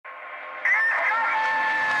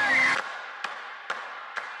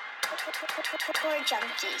Tour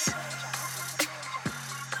Junkies.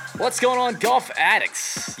 What's going on, golf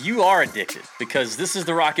addicts? You are addicted because this is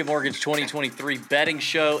the Rocket Mortgage 2023 betting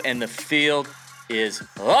show, and the field is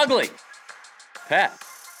ugly. Pat,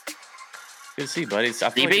 good to see you, buddy. I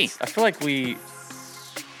feel like we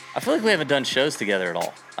haven't done shows together at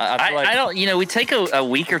all. I don't. We take a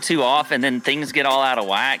week or two off, and then things get all out of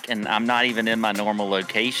whack, and I'm not even in my normal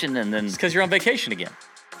location, and then it's because you're on vacation again.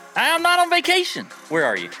 I'm not on vacation. Where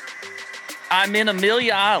are you? I'm in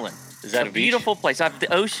Amelia Island. Is that a beach? Beautiful place. I have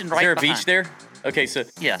the ocean right behind. Is there a beach there? Okay, so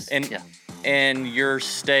yes, and you're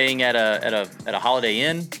staying at a Holiday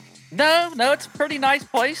Inn? No, it's a pretty nice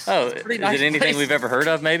place. Oh, is it anything we've ever heard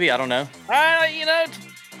of? Maybe, I don't know. It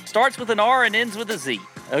starts with an R and ends with a Z.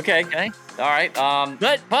 Okay. All right.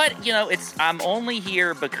 But I'm only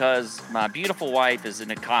here because my beautiful wife is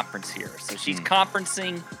in a conference here, so she's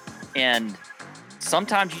conferencing, and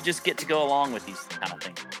sometimes you just get to go along with these kind of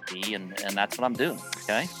things, and that's what I'm doing.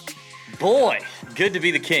 Okay. Boy, good to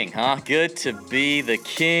be the king, huh? Good to be the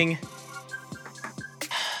king.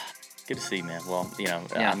 Good to see you, man. Well,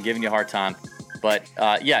 I'm giving you a hard time, but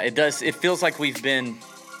it does. It feels like we've been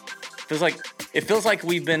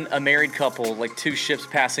a married couple, like two ships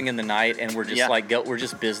passing in the night, and we're just we're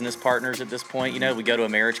just business partners at this point. We go to a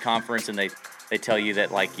marriage conference, and they tell you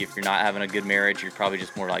that, like, if you're not having a good marriage, you're probably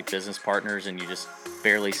just more like business partners, and you just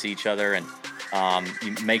barely see each other, and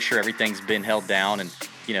you make sure everything's been held down, and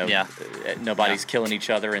nobody's killing each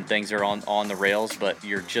other, and things are on the rails, but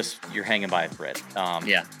you're hanging by a thread.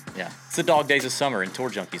 It's the dog days of summer in Tour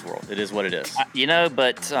Junkies world. It is what it is.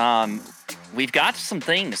 But we've got some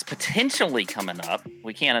things potentially coming up.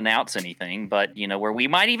 We can't announce anything, but where we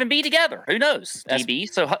might even be together. Who knows? DB.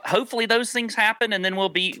 So hopefully those things happen, and then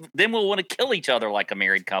we'll want to kill each other like a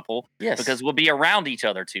married couple. Yes, because we'll be around each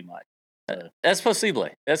other too much. Es posible.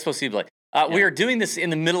 We are doing this in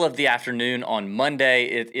the middle of the afternoon on Monday.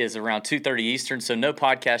 It is around 2:30 Eastern, so no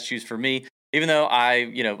podcast choose for me. Even though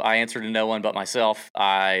I answer to no one but myself,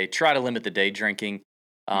 I try to limit the day drinking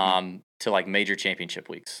to like major championship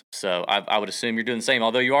weeks. So I would assume you're doing the same.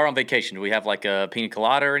 Although you are on vacation, do we have like a pina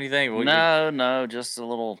colada or anything? No, just a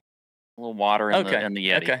little water in the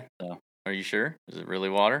Yeti. Okay. So. Are you sure? Is it really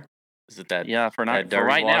water? Is it that? Yeah, for right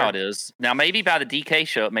water? Now it is. Now maybe by the DK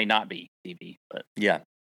show it may not be DB, but yeah.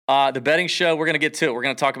 The betting show, we're going to get to it. We're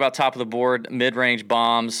going to talk about top of the board, mid-range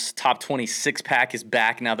bombs. Top 26 pack is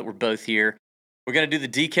back now that we're both here. We're going to do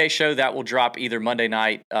the DK show. That will drop either Monday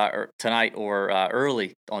night or tonight or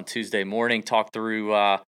early on Tuesday morning. Talk through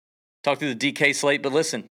the DK slate. But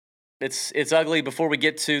listen, it's ugly. Before we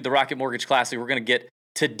get to the Rocket Mortgage Classic, we're going to get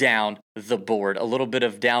to down the board. A little bit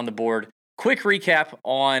of down the board. Quick recap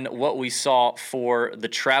on what we saw for the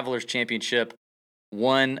Travelers Championship.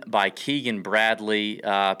 Won by Keegan Bradley,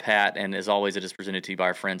 Pat, and as always, it is presented to you by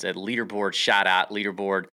our friends at Leaderboard. Shout out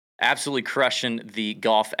Leaderboard, absolutely crushing the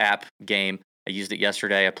golf app game. I used it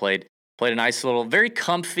yesterday. I played a nice little, very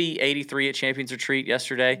comfy 83 at Champions Retreat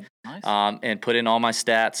yesterday, nice. And put in all my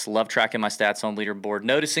stats. Love tracking my stats on Leaderboard.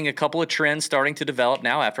 Noticing a couple of trends starting to develop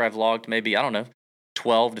now after I've logged maybe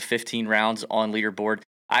 12 to 15 rounds on Leaderboard.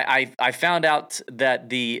 I found out that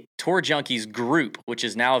the Tour Junkies group, which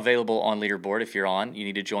is now available on Leaderboard, if you're on, you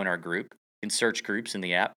need to join our group. You can search groups in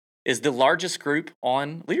the app, is the largest group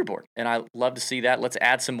on Leaderboard. And I love to see that. Let's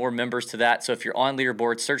add some more members to that. So if you're on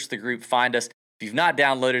Leaderboard, search the group, find us. If you've not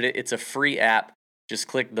downloaded it, it's a free app. Just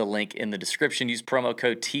click the link in the description. Use promo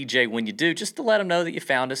code TJ when you do, just to let them know that you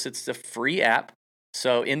found us. It's a free app.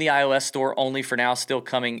 So in the iOS store only for now, still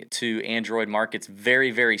coming to Android markets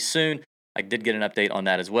very, very soon. I did get an update on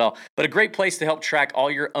that as well. But a great place to help track all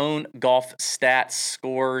your own golf stats,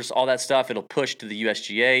 scores, all that stuff. It'll push to the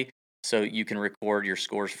USGA so you can record your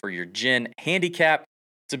scores for your GHIN handicap.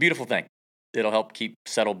 It's a beautiful thing. It'll help keep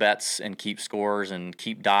settle bets and keep scores and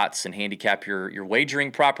keep dots and handicap your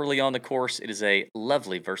wagering properly on the course. It is a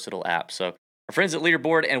lovely, versatile app. So our friends at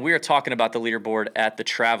Leaderboard, and we are talking about the Leaderboard at the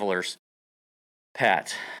Travelers.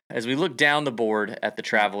 Pat, as we look down the board at the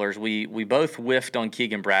Travelers, we both whiffed on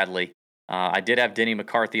Keegan Bradley. I did have Denny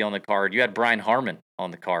McCarthy on the card. You had Brian Harman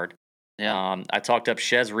on the card. Yeah. I talked up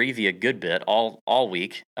Chez Reavie a good bit all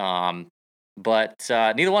week. But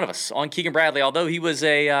neither one of us on Keegan Bradley, although he was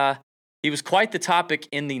quite the topic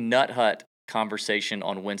in the Nut Hut conversation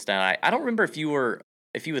on Wednesday night. I don't remember if you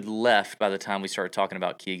had left by the time we started talking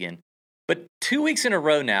about Keegan. But 2 weeks in a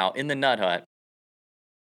row now in the Nut Hut,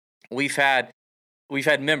 we've had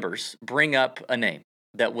members bring up a name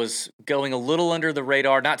that was going a little under the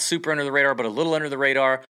radar, not super under the radar, but a little under the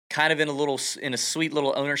radar, kind of in a sweet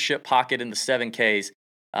little ownership pocket in the 7Ks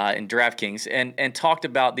in DraftKings, and talked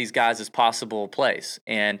about these guys as possible plays.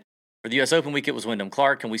 And For the U.S. Open week, it was Wyndham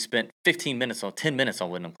Clark, and we spent 10 minutes on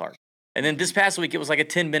Wyndham Clark. And then this past week, it was like a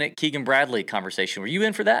 10-minute Keegan Bradley conversation. Were you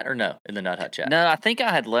in for that or no in the Nut Hut chat? No, I think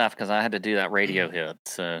I had left because I had to do that radio hit.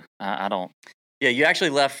 So I don't. Yeah, you actually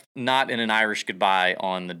left not in an Irish goodbye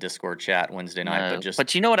on the Discord chat Wednesday night, No. but just.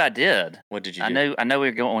 But you know what I did? What did you do? I know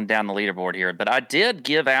we're going down the leaderboard here, but I did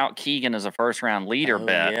give out Keegan as a first round leader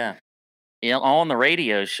bet. Yeah. You know, on the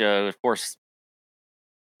radio show. Of course,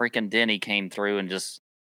 freaking Denny came through and just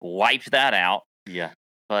wiped that out. Yeah.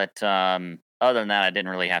 But other than that, I didn't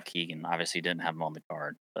really have Keegan. Obviously, didn't have him on the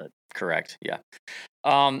card. But correct. Yeah.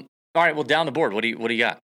 All right. Well, down the board, what do you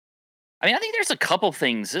got? I mean, I think there's a couple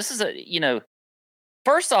things. This is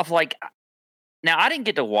first off, like, now I didn't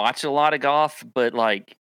get to watch a lot of golf, but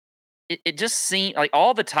like, it just seemed like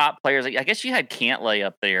all the top players. Like, I guess you had Cantlay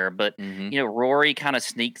up there, but Rory kind of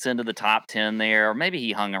sneaks into the top 10 there, or maybe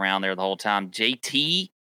he hung around there the whole time. JT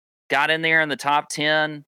got in there in the top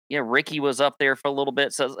 10. Ricky was up there for a little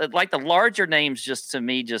bit. So, like, the larger names just to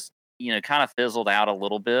me kind of fizzled out a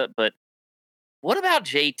little bit. But what about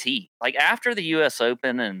JT? Like, after the U.S.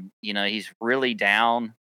 Open and, he's really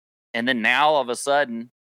down. And then now all of a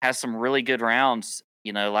sudden has some really good rounds,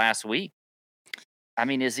 last week. I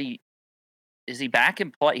mean, is he back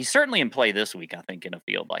in play? He's certainly in play this week, I think, in a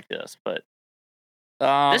field like this. But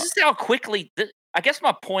this is how quickly. I guess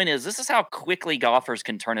my point is, this is how quickly golfers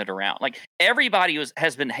can turn it around. Like, everybody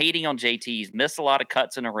has been hating on JT. He's missed a lot of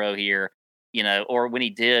cuts in a row here, or when he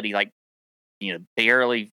did, he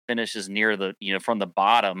barely finishes near the from the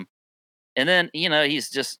bottom. And then, he's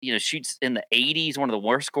just, shoots in the 80s, one of the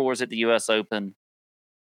worst scores at the U.S. Open.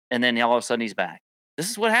 And then all of a sudden he's back. This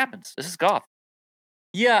is what happens. This is golf.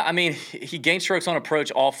 Yeah, I mean, he gained strokes on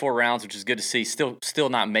approach all 4 rounds, which is good to see. Still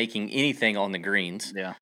not making anything on the greens.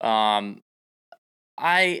 Yeah.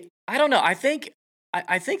 I don't know. I think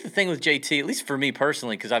the thing with JT, at least for me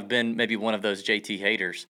personally, because I've been maybe one of those JT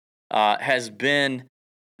haters, has been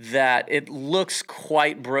that it looks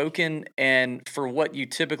quite broken, and for what you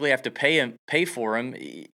typically have to pay for him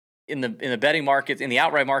in the betting markets, in the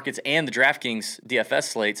outright markets, and the DraftKings DFS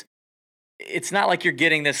slates, it's not like you're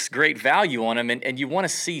getting this great value on him, and you want to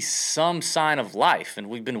see some sign of life, and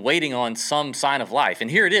we've been waiting on some sign of life, and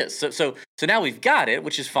here it is. So now we've got it,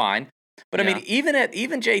 which is fine. But I mean, even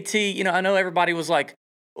JT, I know everybody was like,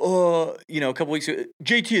 a couple weeks ago,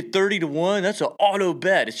 JT at 30-1, that's an auto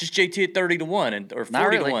bet. It's just JT at 30-1 or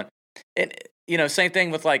 40-1. And same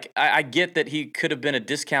thing with, like, I get that he could have been a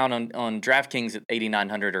discount on DraftKings at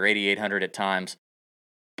 8,900 or 8,800 at times,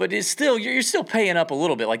 but it's still you're still paying up a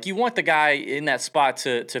little bit. Like, you want the guy in that spot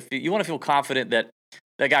to you want to feel confident that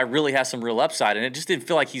that guy really has some real upside, and it just didn't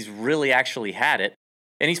feel like he's really actually had it.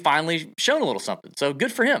 And he's finally shown a little something. So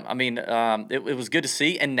good for him. I mean, it was good to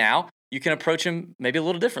see. And now you can approach him maybe a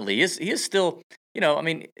little differently. He is still,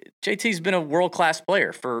 JT's been a world-class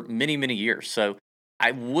player for many, many years. So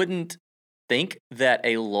I wouldn't think that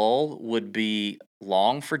a lull would be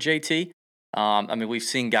long for JT. I mean, we've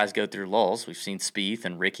seen guys go through lulls. We've seen Spieth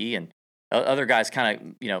and Ricky and other guys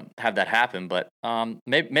kind of, have that happen. But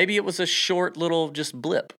maybe it was a short little just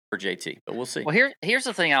blip for JT, but we'll see. Well, here's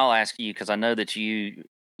the thing I'll ask you, because I know that you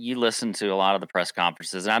listen to a lot of the press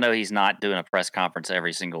conferences, and I know he's not doing a press conference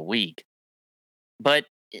every single week, but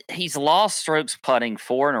he's lost strokes putting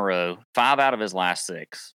 4 in a row, 5 out of his last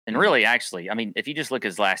 6. And really, actually, I mean, if you just look at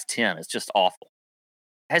his last 10, it's just awful.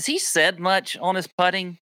 Has he said much on his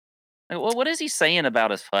putting? What is he saying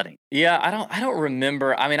about his putting? Yeah, I don't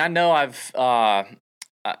remember. I mean, I know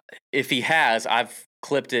if he has, I've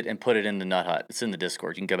clipped it and put it in the Nut Hut. It's in the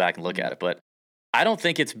Discord. You can go back and look at it, but I don't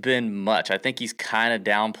think it's been much. I think he's kind of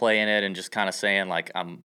downplaying it and just kind of saying, like,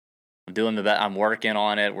 I'm doing the best. I'm working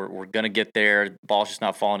on it. We're gonna get there. Ball's just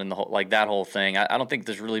not falling in the hole, like that whole thing. I don't think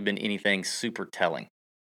there's really been anything super telling.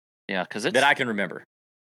 Yeah, because that I can remember.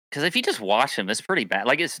 Because if you just watch him, it's pretty bad.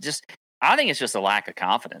 Like, I think it's just a lack of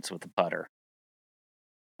confidence with the putter.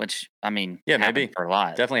 Which, I mean, yeah, maybe for a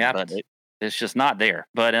lot, definitely happens. But it's just not there.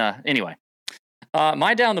 But anyway,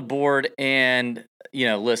 mine down the board, and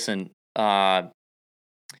listen.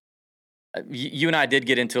 You and I did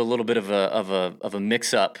get into a little bit of a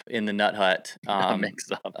mix up in the Nut Hut. Mix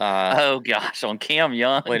up. Oh gosh, on Cam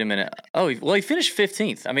Young. Wait a minute. Oh, well, he finished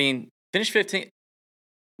 15th. I mean, finished 15th.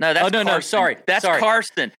 No, that's no. Sorry, that's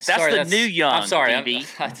Karsten. That's the new Young. I'm sorry. I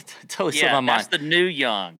totally slipped my mind. That's the new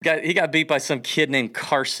Young. He got beat by some kid named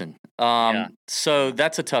Carson. So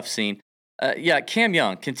that's a tough scene. Cam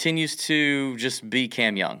Young continues to just be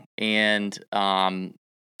Cam Young, and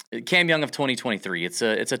Cam Young of 2023. It's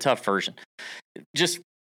a tough version. Just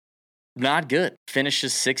not good.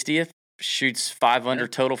 Finishes 60th. Shoots 5 under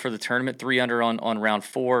total for the tournament. 3 under on round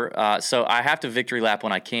 4. So I have to victory lap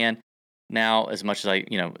when I can. now as much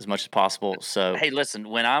as possible. So Hey, listen,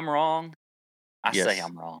 when I'm wrong, I say Yes.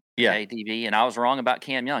 I'm wrong. Yeah. Okay, DB, and I was wrong about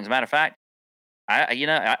Cam Young. As a matter of fact,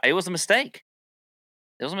 it was a mistake.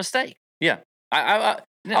 It was a mistake. yeah, I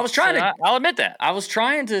Yeah, was trying to I'll admit that. I was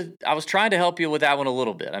trying to help you with that one a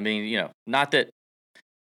little bit. I mean, not that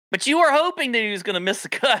But you were hoping that he was going to miss the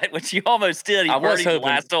cut, which you almost did. He I was birdied the hoping-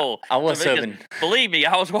 last hole. I was Because, hoping. Believe me,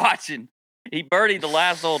 I was watching. He birdied the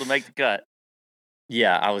last hole to make the cut.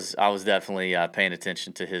 Yeah, I was definitely paying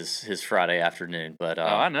attention to his Friday afternoon. But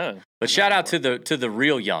I know. But shout out to the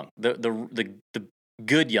real Young, the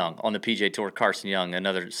good Young on the PGA Tour, Carson Young,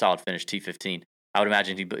 another solid finish T15. I would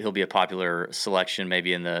imagine he'll be a popular selection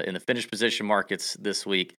maybe in the finish position markets this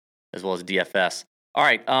week as well as DFS. All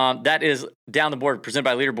right, that is down the board presented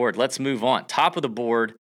by Leaderboard. Let's move on. Top of the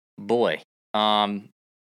board, boy.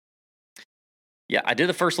 Yeah, I did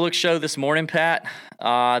the first look show this morning, Pat,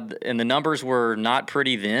 and the numbers were not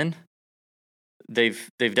pretty then. They've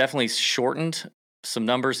definitely shortened. Some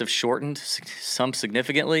numbers have shortened, some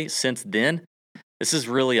significantly since then. This is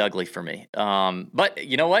really ugly for me. But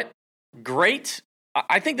you know what? Great.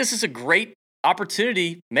 I think this is a great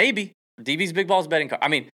opportunity, maybe. DB's Big Balls betting card. I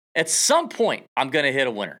mean, at some point, I'm going to hit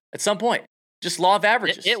a winner. At some point. Just law of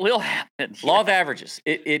averages. It will happen. Law of averages.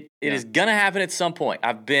 It is going to happen at some point.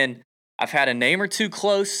 I've had a name or two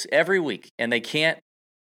close every week, and they can't.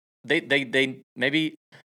 They maybe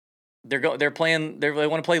they want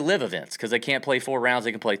to play live events because they can't play 4 rounds.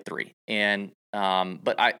 They can play 3, and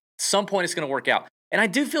but at some point it's going to work out. And I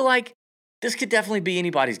do feel like this could definitely be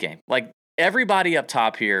anybody's game. Like everybody up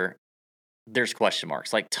top here, there's question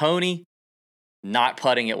marks. Like Tony, not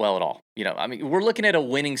putting it well at all. I mean, we're looking at a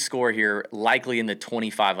winning score here, likely in the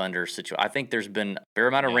 25 under situation. I think there's been a fair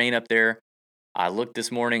amount of rain up there. I looked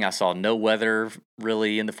this morning. I saw no weather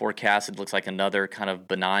really in the forecast. It looks like another kind of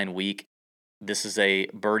benign week. This is a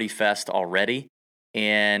birdie fest already,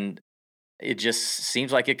 and it just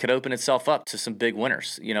seems like it could open itself up to some big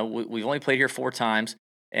winners. We've only played here 4 times,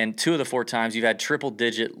 and 2 of the 4 times you've had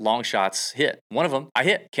triple-digit long shots hit. One of them I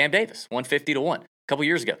hit, Cam Davis, 150 to 1 a couple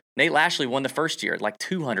years ago. Nate Lashley won the first year at like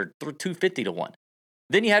 200, 250 to 1.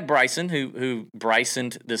 Then you had Bryson, who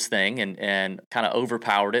Brysoned this thing and kind of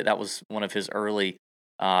overpowered it. That was one of his early,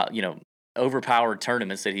 overpowered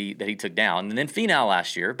tournaments that he took down. And then Finau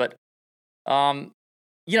last year. But, a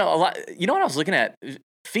lot. You know what I was looking at?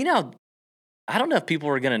 Finau. I don't know if people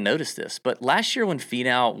are going to notice this, but last year when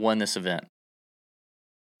Finau won this event,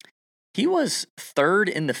 he was 3rd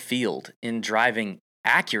in the field in driving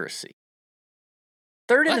accuracy.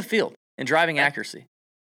 3rd in the field in driving accuracy.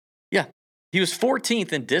 Yeah. He was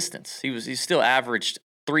 14th in distance. He still averaged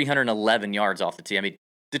 311 yards off the tee. I mean,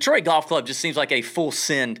 Detroit Golf Club just seems like a full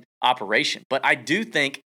send operation. But I do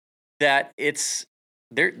think that it's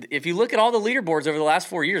there. If you look at all the leaderboards over the last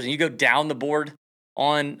 4 years and you go down the board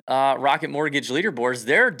on Rocket Mortgage leaderboards,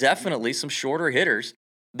 there are definitely some shorter hitters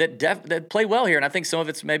that play well here. And I think some of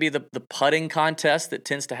it's maybe the putting contest that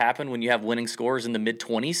tends to happen when you have winning scores in the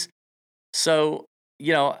mid-20s. So,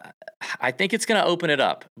 I think it's going to open it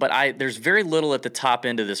up, but there's very little at the top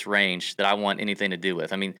end of this range that I want anything to do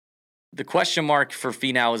with. I mean, the question mark for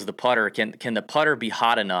Finau is the putter. Can the putter be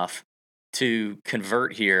hot enough to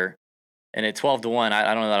convert here? And at 12 to 1,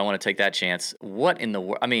 I don't know that I want to take that chance. What in the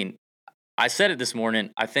world? I mean, I said it this morning.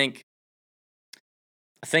 I think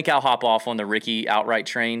I'll hop off on the Ricky outright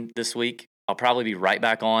train this week. I'll probably be right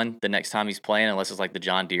back on the next time he's playing, unless it's like the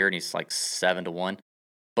John Deere and he's like 7 to 1.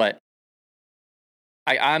 But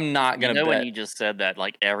I'm not going to bet. When you just said that,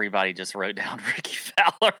 like everybody just wrote down Ricky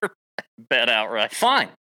Fowler, bet outright. Fine.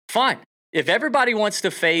 If everybody wants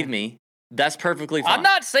to fade me, that's perfectly fine. I'm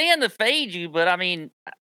not saying to fade you, but I mean,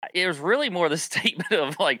 it was really more the statement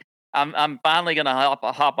of like, I'm finally going to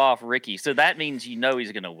hop off Ricky. So that means he's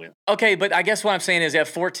going to win. Okay, but I guess what I'm saying is at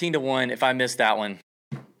 14 to 1, if I miss that one,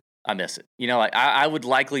 I miss it. I would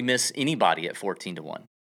likely miss anybody at 14 to 1.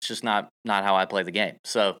 It's just not how I play the game.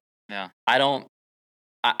 So yeah, I don't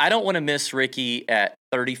want to miss Ricky at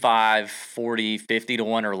 35, 40, 50 to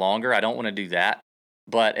 1 or longer. I don't want to do that.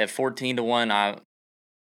 But at 14 to 1, guy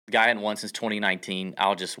hadn't won since 2019.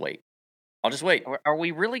 I'll just wait. Are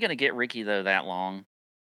we really going to get Ricky, though, that long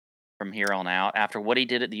from here on out after what he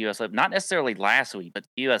did at the U.S. Open? Not necessarily last week, but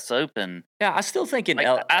the U.S. Open. Yeah, I still think in the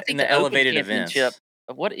Open elevated events.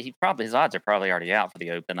 His odds are probably already out for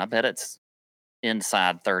the Open. I bet it's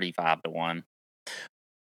inside 35 to 1.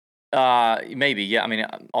 Maybe, yeah. I mean,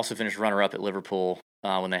 I also finished runner-up at Liverpool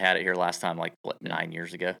when they had it here last time, 9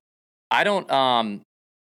 years ago. I don't.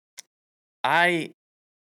 I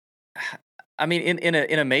mean,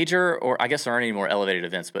 in a major, or I guess there aren't any more elevated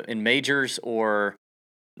events, but in majors or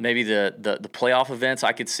maybe the playoff events,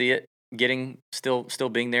 I could see it. still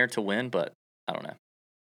being there to win, but I don't know.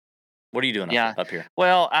 What are you doing Yeah. up here?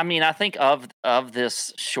 Well, I mean, I think of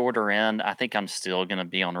this shorter end, I think I'm still going to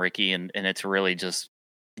be on Ricky, and it's really just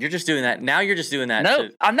You're just doing that. Now you're just doing that. no.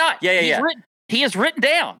 I'm not. Yeah. He is written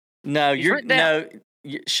down. No, He's you're written down.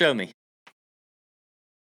 no. Show me.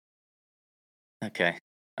 Okay.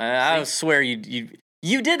 I swear you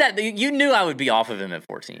did that. You knew I would be off of him at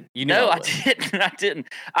 14. You knew No, I I didn't. I didn't.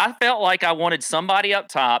 I felt like I wanted somebody up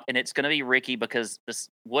top, and it's going to be Ricky because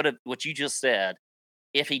what you just said.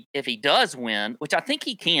 If he does win, which I think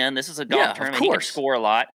he can, this is a golf tournament. He can score a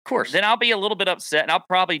lot. Of course. Then I'll be a little bit upset, and I'll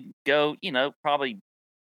probably go, probably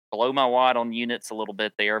blow my wad on units a little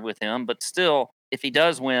bit there with him. But still, if he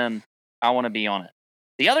does win, I want to be on it.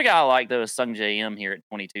 The other guy I like though is Sung J M here at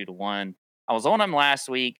 22-1. I was on him last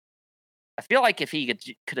week. I feel like if he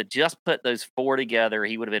could have just put those four together,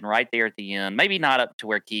 he would have been right there at the end. Maybe not up to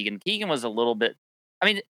where Keegan. Keegan was a little bit. I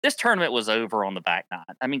mean, this tournament was over on the back nine.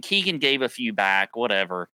 I mean, Keegan gave a few back,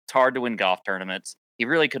 whatever. It's hard to win golf tournaments. He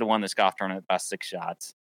really could have won this golf tournament by 6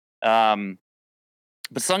 shots. But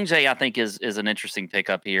Sung Jae, I think, is an interesting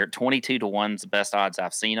pickup here. 22-1 is the best odds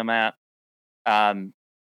I've seen him at.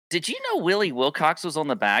 Did you know Willie Wilcox was on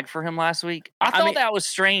the bag for him last week? I thought that was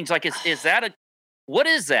strange. Like, is that what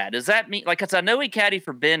is that? Does that mean, like, because I know he caddied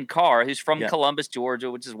for Ben Carr, who's from Columbus, Georgia,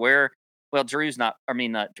 which is where, Drew's not,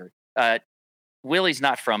 not Drew. Willie's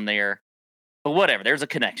not from there, but whatever. There's a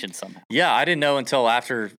connection somehow. Yeah, I didn't know until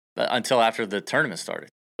after the tournament started.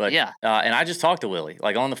 But yeah, and I just talked to Willie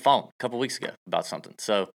like on the phone a couple weeks ago about something.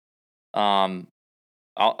 So, no,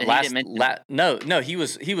 he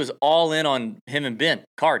was all in on him and Ben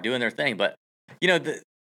Carr doing their thing. But it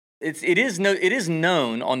is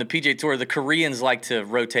known on the PGA Tour the Koreans like to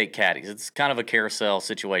rotate caddies. It's kind of a carousel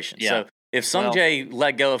situation. Yeah. So if Sung Jae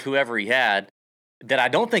let go of whoever he had, that I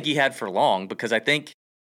don't think he had for long, because I think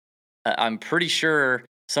I'm pretty sure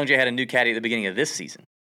Sung Jae had a new caddy at the beginning of this season.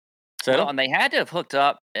 So and they had to have hooked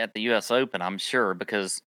up at the U.S. Open, I'm sure,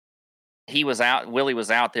 because Willie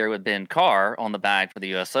was out there with Ben Carr on the bag for the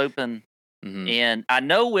U.S. Open, and I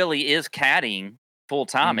know Willie is caddying full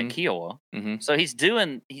time at Kiowa, so he's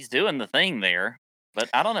doing the thing there. But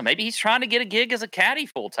I don't know, maybe he's trying to get a gig as a caddy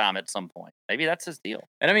full time at some point. Maybe that's his deal.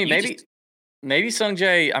 And I mean, maybe Sung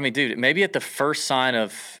Jae. I mean, dude, maybe at the first sign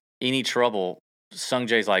of any trouble, Sung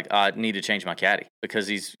Jae's like, I need to change my caddy, because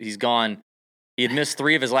he's gone. He had missed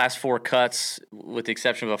 3 of his last 4 cuts, with the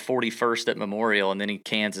exception of a 41st at Memorial, and then he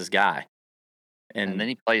cans his guy. And then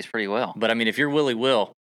he plays pretty well. But I mean, if you're Willie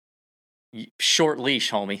Will, short leash,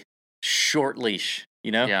 homie, short leash.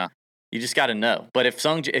 Yeah. You just got to know. But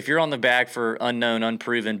if you're on the bag for unknown,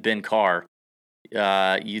 unproven Ben Carr,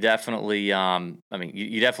 you definitely,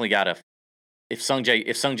 you definitely got to. If Sung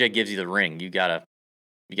Jae gives you the ring, you gotta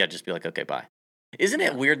just be like, okay, bye. Isn't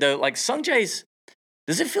it weird though? Like Sung Jae's.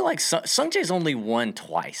 Does it feel like Sung Jae's only won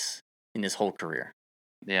twice in his whole career?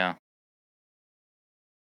 Yeah.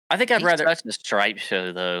 I think I'd rather. He's such a stripe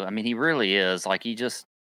show, though. I mean, he really is. Like, he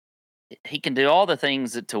can do all the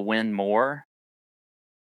things to win more.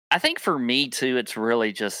 I think for me too, it's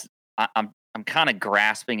really just I'm kind of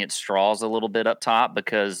grasping at straws a little bit up top,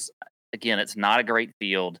 because again, it's not a great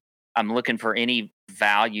field. I'm looking for any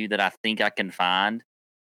value that I think I can find.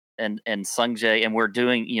 And Sung Jae, and we're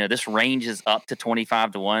doing, this ranges up to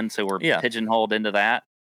 25-1, so we're pigeonholed into that,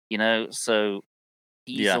 so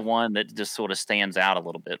he's the one that just sort of stands out a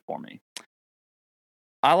little bit for me.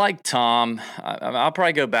 I like Tom. I'll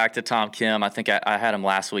probably go back to Tom Kim. I think I had him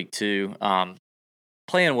last week too.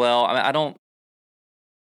 Playing well. I don't.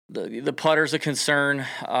 The putter's a concern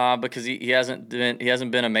because he hasn't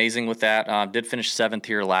been amazing with that. Did finish 7th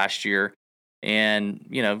here last year. And,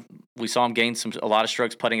 we saw him gain a lot of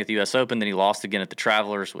strokes putting at the U.S. Open. Then he lost again at the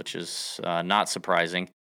Travelers, which is not surprising.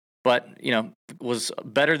 But, was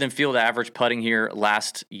better than field average putting here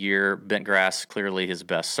last year. Bent grass, clearly his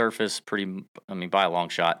best surface, by a long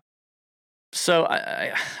shot. So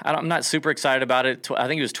I'm not super excited about it. I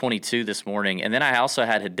think he was 22 this morning. And then I also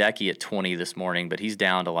had Hideki at 20 this morning, but he's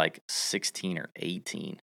down to like 16 or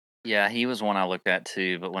 18. Yeah, he was one I looked at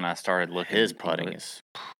too. But when I started looking, his putting is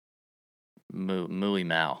mooey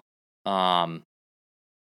Mao.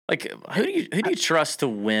 Like who do you trust to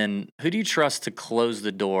win? Who do you trust to close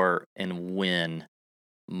the door and win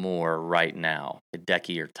more right now,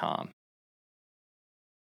 Hideki or Tom?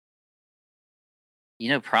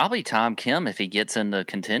 Probably Tom Kim if he gets into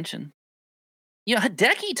contention.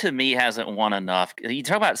 Hideki to me hasn't won enough. You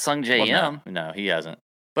talk about Sung Jae M. No, he hasn't.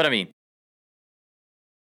 But I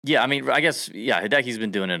guess Hideki's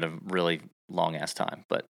been doing it a really long ass time.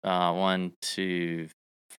 But 1, 2, 3,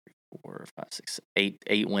 4, 5, 6,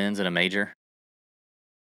 8 wins in a major.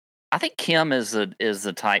 I think Kim is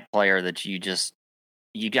the type player that you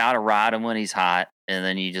got to ride him when he's hot, and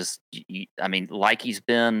then I mean, like he's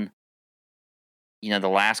been, the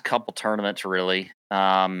last couple tournaments really,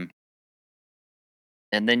 and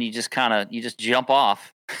then you just jump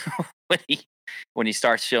off when he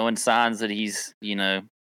starts showing signs that he's,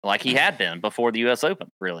 like he had been before the U.S. Open,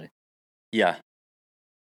 really. Yeah,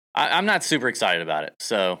 I'm not super excited about it.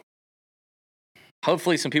 So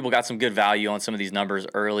hopefully some people got some good value on some of these numbers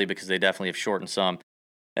early because they definitely have shortened some.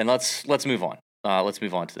 And let's move on. Let's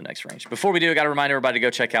move on to the next range. Before we do, I got to remind everybody to go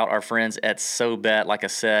check out our friends at SoBet. Like I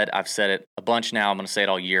said, I've said it a bunch now. I'm going to say it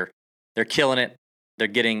all year. They're killing it. They're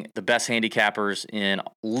getting the best handicappers in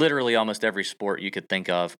literally almost every sport you could think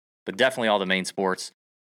of, but definitely all the main sports.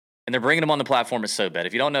 And they're bringing them on the platform at SoBet.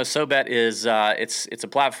 If you don't know, SoBet is it's a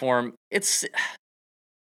platform.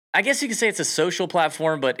 I guess you could say it's a social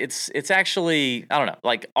platform, but it's actually, I don't know,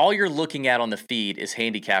 like all you're looking at on the feed is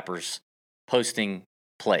handicappers posting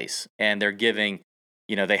plays, and they're giving,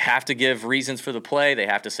 they have to give reasons for the play. They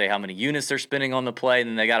have to say how many units they're spending on the play, and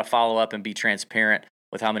then they got to follow up and be transparent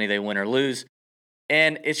with how many they win or lose.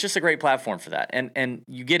 And it's just a great platform for that. And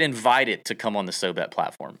you get invited to come on the SoBet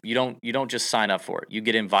platform. You don't just sign up for it. You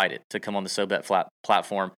get invited to come on the SoBet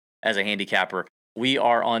platform as a handicapper. We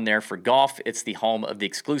are on there for golf. It's the home of the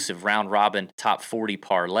exclusive Round Robin Top 40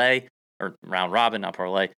 Parlay, or Round Robin, not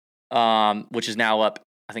Parlay, which is now up.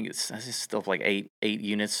 I think it's still like 8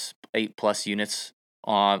 units, 8+ units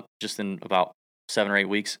just in about 7 or 8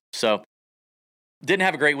 weeks. So didn't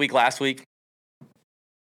have a great week last week.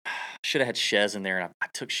 Should have had Shez in there, and I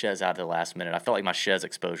took Shez out at the last minute. I felt like my Shez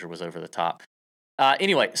exposure was over the top.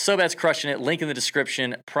 Anyway, SoBet's crushing it. Link in the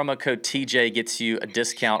description. Promo code TJ gets you a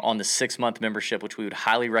discount on the 6-month membership, which we would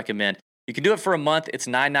highly recommend. You can do it for a month. It's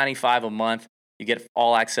 $9.95 a month. You get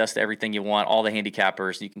all access to everything you want, all the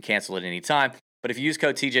handicappers. You can cancel it anytime. But if you use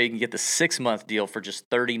code TJ, you can get the 6-month deal for just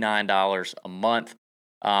 $39 a month,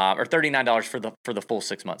 or $39 for the full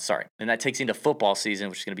 6 months. Sorry, and that takes you into football season,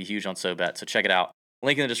 which is going to be huge on SoBet. So check it out.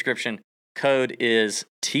 Link in the description. Code is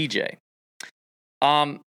TJ.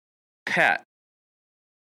 Pat,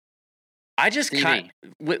 I just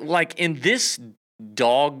like in this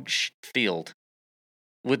dog field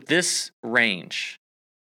with this range.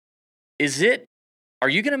 Are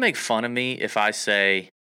you going to make fun of me if I say,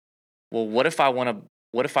 well, what if I want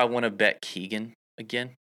to bet Keegan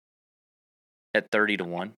again at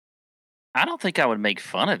 30-1? I don't think I would make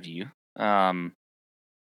fun of you.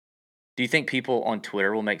 Do you think people on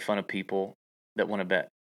Twitter will make fun of people that want to bet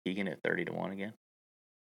Keegan at 30-1 again?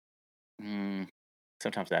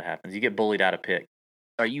 Sometimes that happens. You get bullied out of pick.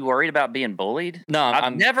 Are you worried about being bullied? No,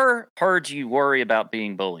 I've never heard you worry about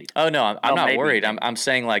being bullied. Oh no, I'm not worried. I'm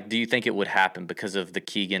saying, like, do you think it would happen because of the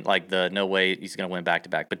Keegan, like the no way he's going to win back to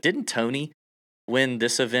back? But didn't Tony win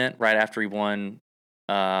this event right after he won?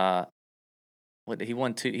 He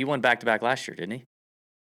won back to back last year, didn't he?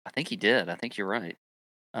 I think he did. I think you're right.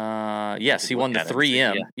 Yes, he won the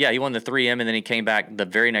 3M. Yeah, he won the 3M, and then he came back the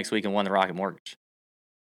very next week and won the Rocket Mortgage.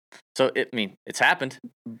 So it's happened.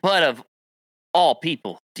 But of all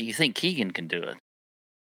people, do you think Keegan can do it?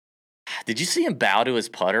 Did you see him bow to his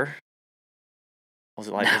putter? Was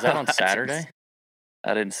that on Saturday?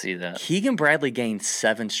 I didn't see that. Keegan Bradley gained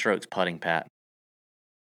 7 strokes putting, Pat.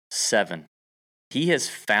 7. He has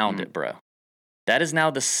found it, bro. That is now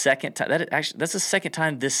the second time. That's the second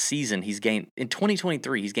time this season he's gained. In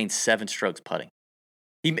 2023, he's gained 7 strokes putting.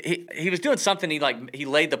 He was doing something. He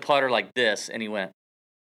laid the putter like this, and he went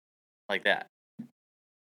like that.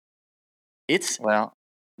 He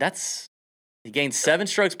gained 7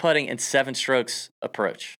 strokes putting and 7 strokes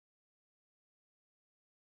approach.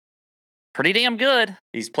 Pretty damn good.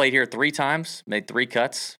 He's played here 3 times, made 3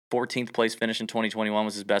 cuts. 14th place finish in 2021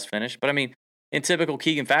 was his best finish. But I mean, in typical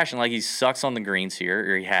Keegan fashion, like, he sucks on the greens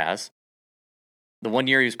here, or he has. The one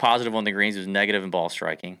year he was positive on the greens, he was negative in ball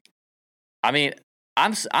striking. I mean,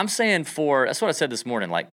 I'm saying that's what I said this morning.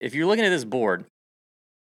 Like, if you're looking at this board,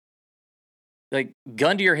 like,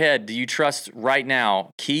 gun to your head, do you trust right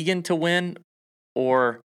now Keegan to win?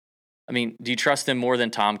 Or, I mean, do you trust him more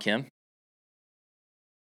than Tom Kim?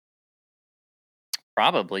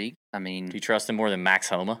 Probably. I mean, do you trust him more than Max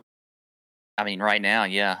Homa? I mean, right now,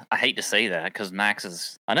 yeah. I hate to say that because Max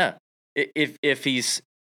is. I know. If you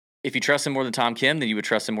trust him more than Tom Kim, then you would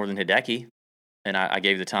trust him more than Hideki. And I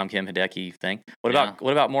gave the Tom Kim Hideki thing. What about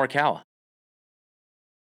Morikawa?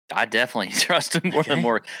 I definitely trust him more than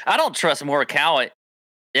Morikawa. I don't trust Morikawa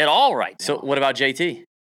at all right now. So what about JT? It's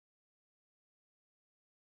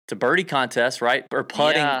a birdie contest, right? Or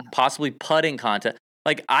putting, possibly putting contest.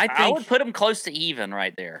 Like, I would put him close to even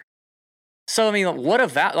right there. So, I mean,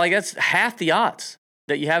 that's half the odds.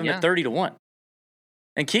 that you have him Yeah. at 30-1.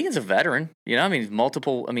 And Keegan's a veteran. I mean, he's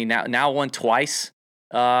multiple. I mean, now won twice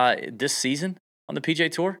this season on the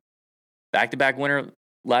PGA Tour. Back-to-back winner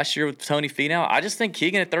last year with Tony Finau. I just think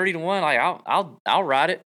Keegan at 30-1. Like I'll ride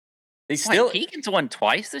it. He's Wait, still. Keegan's won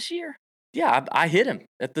twice this year? Yeah, I hit him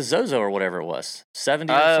at the Zozo or whatever it was.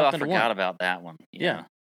 70 or Oh, I something to forgot 1. about that one. Yeah.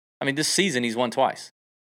 I mean, this season he's won twice.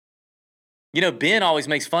 Ben always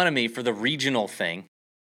makes fun of me for the regional thing.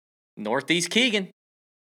 Northeast Keegan.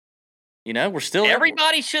 We're still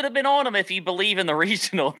Everybody should have been on him if you believe in the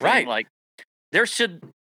regional thing. Right. Like there should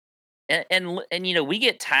and we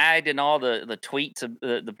get tagged in all the tweets of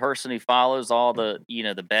the person who follows all the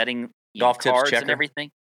the betting Golf tips cards checker. and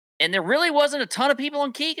everything. And there really wasn't a ton of people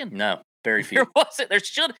on Keegan. No, very few. There wasn't. There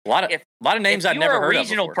should a lot of names I've never heard of.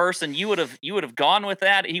 If you were a regional before. person, you would have gone with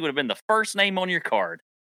that. He would have been the first name on your card.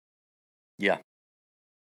 Yeah.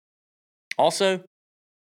 Also,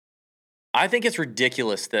 I think it's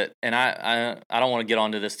ridiculous that, and I don't want to get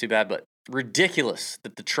onto this too bad, but ridiculous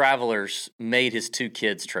that the Travelers made his 2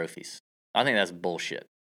 kids trophies. I think that's bullshit.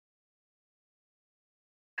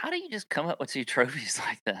 How do you just come up with 2 trophies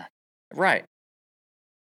like that? Right.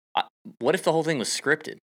 What if the whole thing was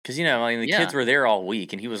scripted? Because, the kids were there all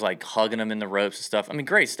week, and he was, like, hugging them in the ropes and stuff. I mean,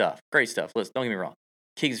 great stuff. Great stuff. Listen, don't get me wrong.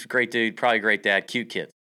 Keegan's a great dude, probably a great dad, cute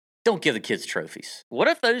kids. Don't give the kids trophies. What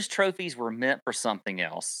if those trophies were meant for something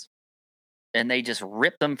else, and they just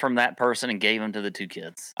ripped them from that person and gave them to the 2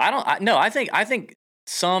 kids? I think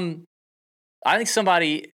somebody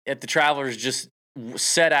at the Travelers just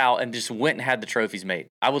set out and just went and had the trophies made.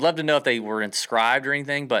 I would love to know if they were inscribed or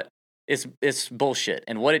anything, but it's bullshit.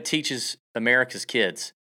 And what it teaches America's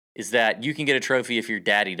kids is that you can get a trophy if your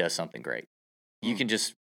daddy does something great. You can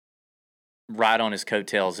just ride on his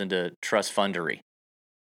coattails into trust fundery.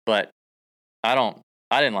 But I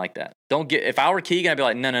didn't like that. If I were Keegan, I'd be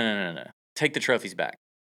like, no. Take the trophies back.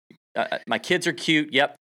 My kids are cute.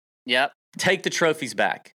 Yep. Take the trophies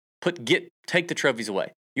back. Take the trophies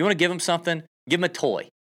away. You want to give them something? Give them a toy.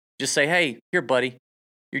 Just say, hey, here, buddy.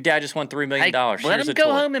 Your dad just won $3 million. Let them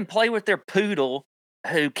go home and play with their poodle,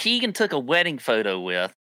 who Keegan took a wedding photo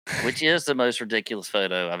with, which is the most ridiculous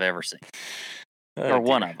photo I've ever seen. Or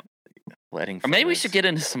one of them. Wedding. Or maybe we should get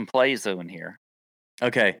into some plays, though, in here.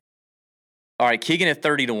 Okay. All right, Keegan at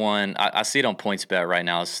 30-1. I see it on PointsBet right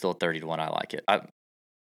now. It's still 30-1. I like it.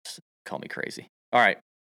 Call me crazy. All right.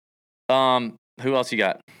 Who else you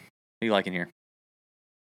got? Who you like in here?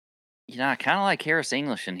 I kind of like Harris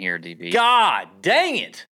English in here, DB. God dang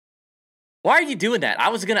it! Why are you doing that? I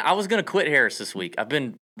was gonna quit Harris this week. I've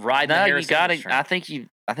been riding. No, Harris you got English it. train.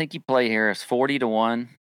 I think you play Harris 40-1.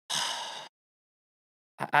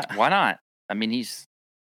 Why not? I mean, he's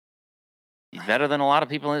better than a lot of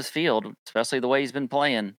people in his field, especially the way he's been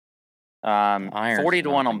playing.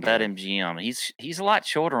 40-1 on BetMGM. He's a lot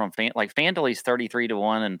shorter on FanDuel. He's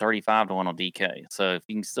 33-1 and 35-1 on DK. So if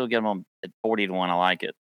you can still get him on at 40-1, I like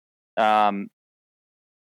it. I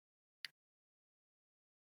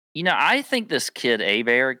think this kid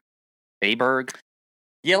Aberg.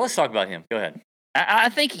 Yeah, let's talk about him. Go ahead. I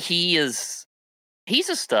think he's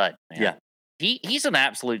a stud, man. Yeah. He's an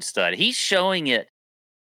absolute stud. He's showing it.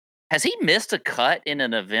 Has he missed a cut in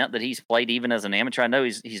an event that he's played even as an amateur? I know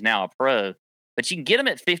he's now a pro, but you can get him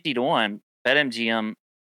at 50-1. BetMGM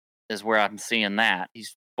is where I'm seeing that.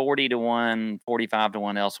 He's 40-1,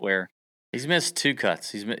 45-1 elsewhere. He's missed 2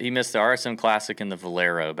 cuts. He missed the RSM Classic and the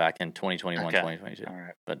Valero back in 2021, 2022. All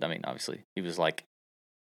right. But I mean, obviously, he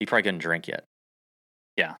probably couldn't drink yet.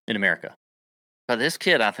 Yeah. In America. But this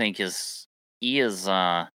kid, I think, and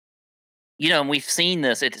we've seen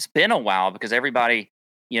this. It's been a while because everybody,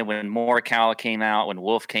 when Morikawa came out, when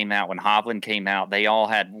Wolf came out, when Hovland came out, they all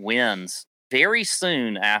had wins very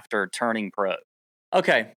soon after turning pro.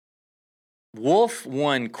 Okay. Wolf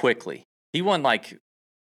won quickly. He won like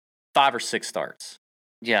 5 or 6 starts.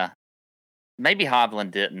 Yeah. Maybe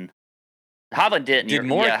Hovland didn't. Hovland didn't.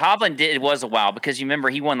 Hovland did. It was a while because you remember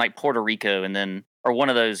he won like Puerto Rico and then, or one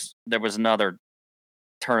of those, there was another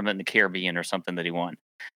tournament in the Caribbean or something that he won.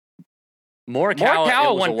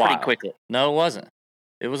 Morikawa won pretty quickly. No, it wasn't.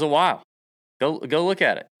 It was a while. Go look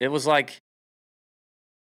at it. It was like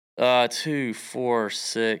 2, 4,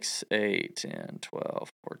 6, 8, 10, 12,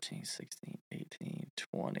 14, 16, 18,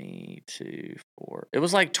 20, 4. It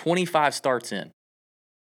was like 25 starts in.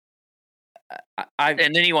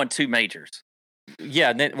 And then he won 2 majors.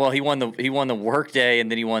 Yeah, he won the Workday,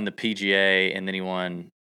 and then he won the PGA, and then he won,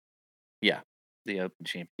 the Open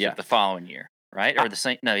Championship the following year, right? Or the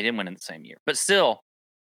same? No, he didn't win in the same year, but still.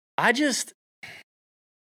 I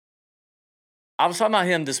was talking about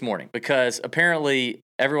him this morning because apparently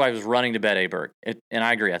everybody was running to bet Aberg, and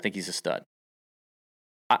I agree. I think he's a stud.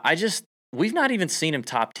 we've not even seen him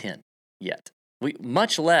top 10 yet.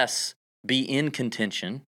 Much less be in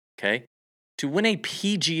contention, okay, to win a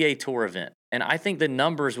PGA Tour event. And I think the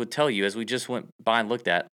numbers would tell you, as we just went by and looked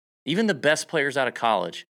at, even the best players out of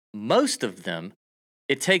college, most of them,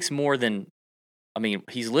 it takes more than,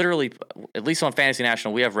 he's literally, at least on Fantasy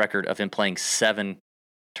National, we have record of him playing 7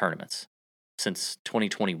 tournaments since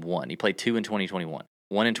 2021. He played 2 in 2021,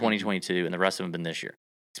 1 in 2022, and the rest of them have been this year.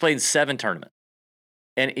 He's played in 7 tournaments.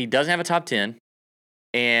 And he doesn't have a top 10,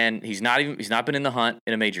 and he's not been in the hunt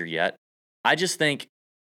in a major yet. I just think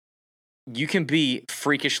you can be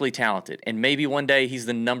freakishly talented, and maybe one day he's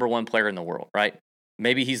the number 1 player in the world, right?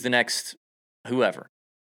 Maybe he's the next whoever.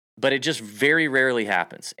 But it just very rarely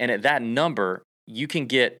happens. And at that number, you can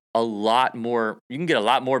get a lot more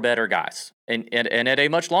better guys. And at a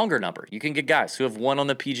much longer number, you can get guys who have won on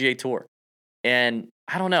the PGA Tour. And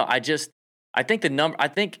I don't know, I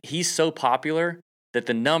think he's so popular that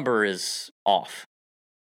the number is off.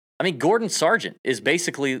 Gordon Sargent is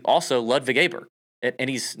basically also Ludwig Aberg, and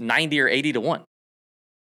he's 90 or 80 to 1.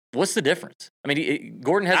 What's the difference?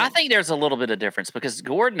 Gordon has. I think there's a little bit of difference because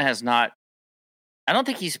Gordon has not. I don't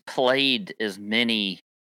think he's played as many.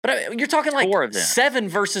 But you're talking like 7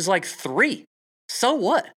 versus like 3. So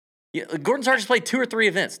what? Gordon Sargent's played 2 or 3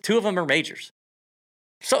 events. 2 of them are majors.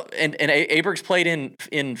 So and Aberg's played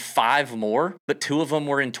in 5 more, but 2 of them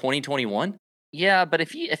were in 2021. Yeah, but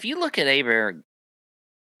if you look at Aberg,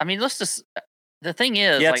 let's just. The thing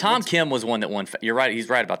is, Tom Kim was one that won. You're right. He's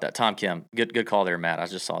right about that. Tom Kim. Good call there, Matt. I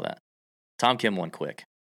just saw that. Tom Kim won quick.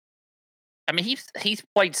 He's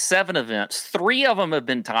played 7 events. 3 of them have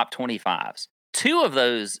been top 25s. 2 of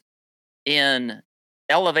those in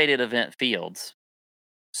elevated event fields.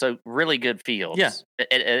 So really good fields. Yeah.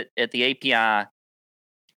 At the API.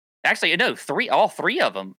 Actually, no, all 3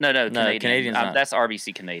 of them. No, Canadian. That's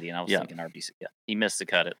RBC Canadian. I was thinking RBC. Yeah, he missed the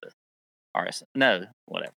cut at the RS. No,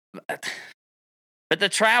 whatever. But the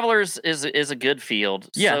Travelers is a good field.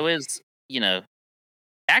 Yeah. So is,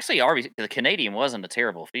 actually RBC, the Canadian wasn't a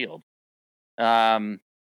terrible field. He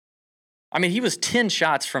was 10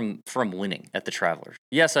 shots from winning at the Travelers.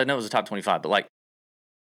 Yes, I know it was a top 25, but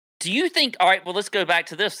do you think? All right, well, let's go back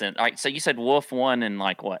to this then. All right, so you said Wolf won in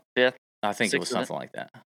what, 5th? I think it was something like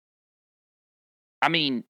that.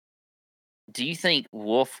 Do you think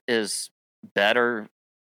Wolf was better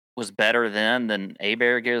then than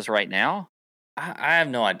Aberg is right now? I have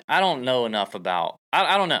no idea. I don't know enough about.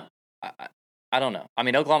 I don't know. I don't know.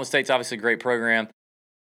 Oklahoma State's obviously a great program.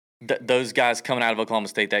 Those guys coming out of Oklahoma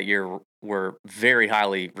State that year were very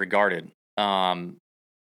highly regarded. And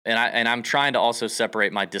I'm trying to also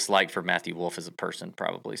separate my dislike for Matthew Wolff as a person,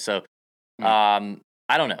 probably. So, I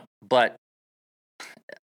don't know, but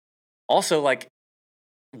also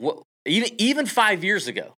even 5 years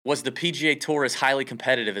ago, was the PGA Tour as highly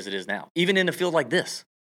competitive as it is now? Even in a field like this,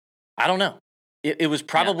 I don't know. It was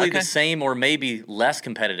probably the same or maybe less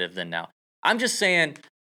competitive than now. I'm just saying,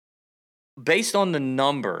 based on the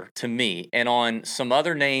number to me and on some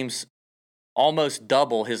other names almost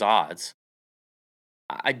double his odds,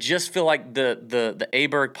 I just feel like the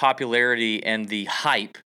Aberg popularity and the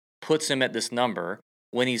hype puts him at this number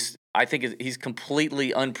when I think he's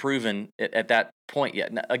completely unproven at that point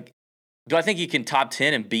yet. Now, do I think he can top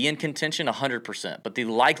 10 and be in contention? 100%. But the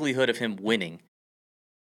likelihood of him winning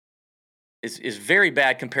is very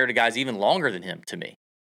bad compared to guys even longer than him, to me.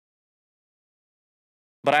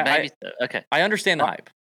 But I understand the hype.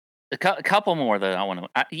 A couple more though. I want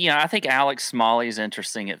to. I think Alex Smalley is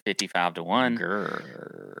interesting at 55 to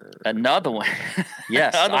 1. Another one.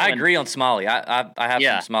 Yes, I agree on Smalley. I have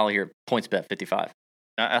some Smalley here. PointsBet 55.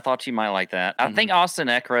 I thought you might like that. I think Austin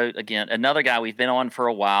Eckroat, again, another guy we've been on for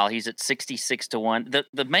a while. He's at 66 to 1.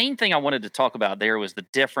 The main thing I wanted to talk about there was the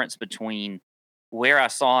difference between where I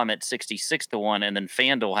saw him at 66 to 1 and then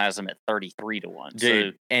FanDuel has him at 33 to 1.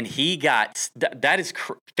 Dude, and he got that is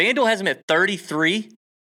FanDuel has him at 33.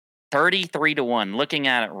 33 to 1. Looking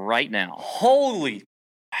at it right now. Holy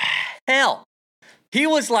hell! He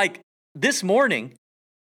was this morning.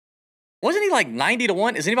 Wasn't he 90 to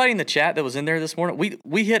 1? Is anybody in the chat that was in there this morning?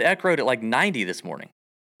 We hit Eckroat at 90 this morning.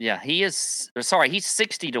 Yeah, he is. Sorry, he's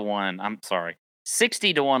 60 to 1. I'm sorry.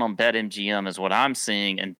 60 to 1 on BetMGM is what I'm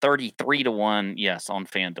seeing, and 33 to 1, yes, on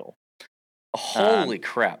FanDuel. Holy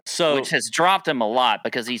crap. So, which has dropped him a lot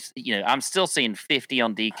because he's, I'm still seeing 50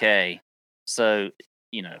 on DK. So,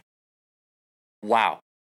 Wow.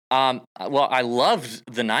 Well, I loved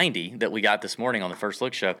the 90 that we got this morning on the First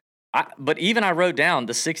Look show. But even I wrote down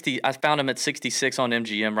the 60. I found him at 66 on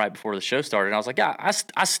MGM right before the show started. And I was like, yeah,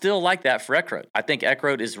 I still like that for Eckroat. I think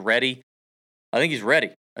Eckroat is ready. I think he's ready.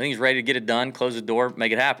 I think he's ready to get it done, close the door,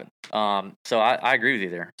 make it happen. So I agree with you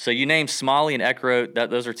there. So you named Smalley and Eckroat.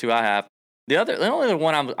 Those are two I have. The only other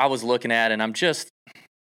one I was looking at, and I'm just,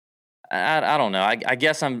 I don't know. I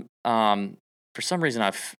guess I'm, for some reason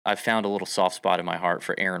I've found a little soft spot in my heart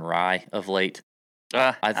for Aaron Rye of late.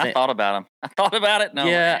 I thought about him. I thought about it. No,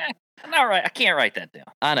 yeah. Not right. I can't write that down.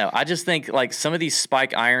 I know. I just think like some of these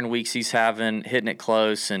spike iron weeks he's having, hitting it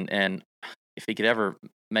close, and if he could ever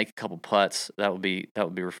make a couple putts, that would be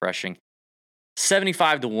refreshing.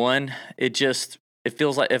 75-1.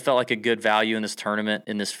 It felt like a good value in this tournament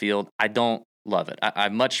in this field. I don't love it. I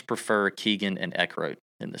much prefer Keegan and Eckroat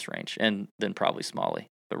in this range, and then probably Smalley.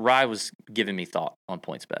 But Rye was giving me thought on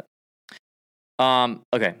PointsBet.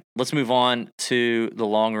 Okay, let's move on to the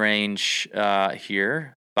long range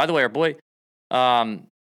here. By the way, our boy,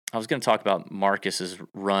 I was going to talk about Marcus's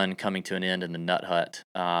run coming to an end in the Nut Hut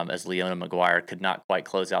as Leona Maguire could not quite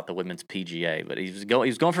close out the women's PGA, but he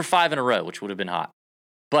was going for 5 in a row, which would have been hot.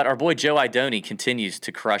 But our boy Joe Idoni continues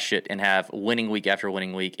to crush it and have winning week after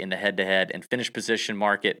winning week in the head-to-head and finish position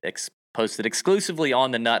market posted exclusively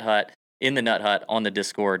on the Nut Hut, on the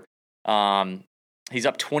Discord. He's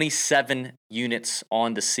up 27 units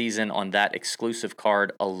on the season on that exclusive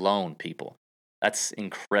card alone, people. That's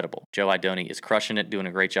incredible. Joe Idoni is crushing it, doing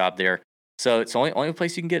a great job there. So it's the only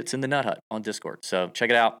place you can get it. It's in the Nut Hut on Discord. So check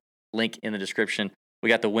it out. Link in the description. We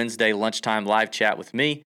got the Wednesday lunchtime live chat with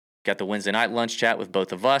me. Got the Wednesday night lunch chat with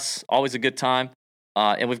both of us. Always a good time.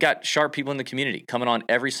 And we've got sharp people in the community coming on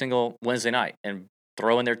every single Wednesday night and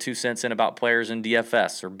throwing their 2 cents in about players in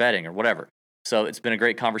DFS or betting or whatever. So it's been a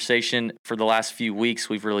great conversation for the last few weeks.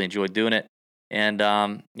 We've really enjoyed doing it. And,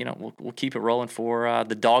 we'll keep it rolling for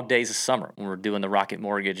the dog days of summer when we're doing the Rocket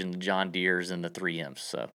Mortgage and the John Deeres and the 3Ms.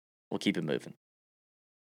 So we'll keep it moving.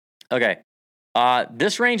 Okay.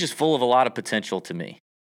 This range is full of a lot of potential to me.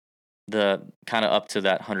 The kind of up to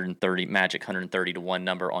that 130 magic 130-1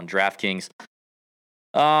 number on DraftKings.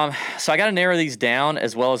 So I got to narrow these down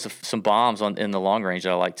as well as some bombs in the long range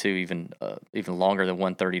that I like too, even longer than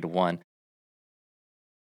 130-1.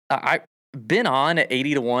 I've been on at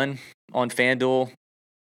 80-1 on FanDuel.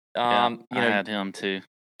 I had him too.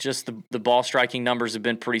 Just the ball striking numbers have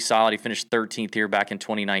been pretty solid. He finished 13th here back in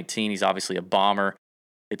 2019. He's obviously a bomber.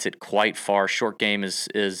 It's hit quite far. Short game is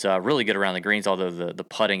really good around the greens, although the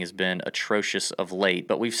putting has been atrocious of late.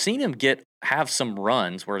 But we've seen him have some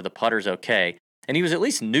runs where the putter's okay. And he was at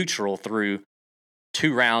least neutral through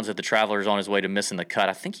 2 rounds at the Travelers on his way to missing the cut.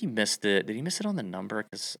 I think he missed it. Did he miss it on the number?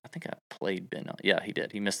 Because I think I played Ben. Yeah, he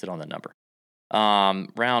did. He missed it on the number.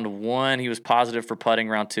 Round 1, he was positive for putting.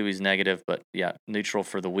 Round 2, he's negative. But yeah, neutral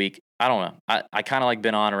for the week. I don't know. I kind of like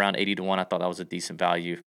Ben on around 80-1. I thought that was a decent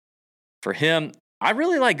value for him. I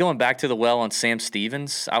really like going back to the well on Sam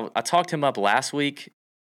Stevens. I talked him up last week.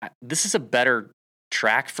 This is a better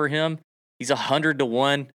track for him. He's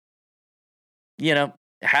 100-1.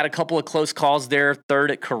 Had a couple of close calls there.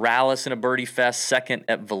 3rd at Corrales in a birdie fest. 2nd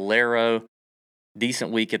at Valero.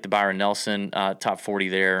 Decent week at the Byron Nelson, top 40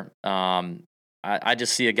 there. I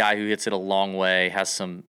just see a guy who hits it a long way, has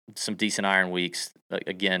some decent iron weeks.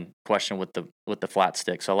 Again, question with the flat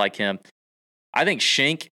stick. So I like him. I think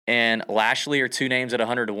Schenk and Lashley are 2 names at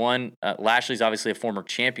 100-1. Lashley's obviously a former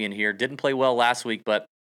champion here. Didn't play well last week, but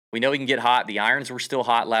we know he can get hot. The irons were still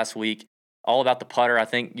hot last week. All about the putter, I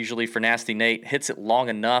think, usually for Nasty Nate. Hits it long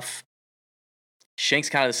enough. Schenk's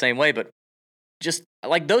kind of the same way, but just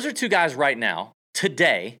like those are 2 guys right now.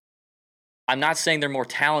 Today, I'm not saying they're more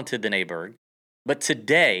talented than Aberg, but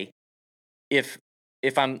today, if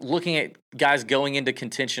I'm looking at guys going into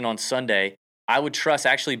contention on Sunday, I would trust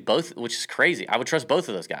actually both, which is crazy. I would trust both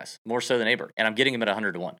of those guys more so than Aberg, and I'm getting him at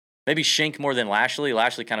 100-1. Maybe Schenk more than Lashley.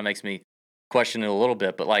 Lashley kind of makes me question it a little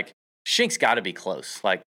bit, but like Schenk's got to be close.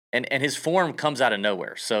 Like, and his form comes out of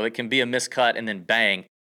nowhere, so it can be a miscut and then bang,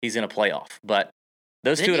 he's in a playoff. But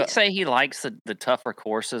those Didn't two. He say he likes the tougher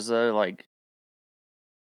courses though, like.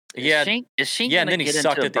 Yeah, is Schenk and then he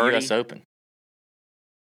sucked at the U.S. Open.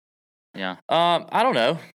 Yeah. I don't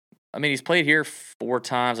know. I mean, he's played here 4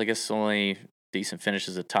 times. I guess only decent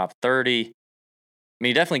finishes at top 30. I mean,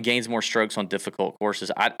 he definitely gains more strokes on difficult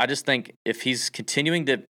courses. I just think if he's continuing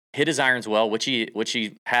to hit his irons well, which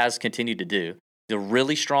he has continued to do, he's a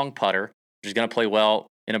really strong putter, which is going to play well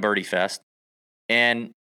in a birdie fest.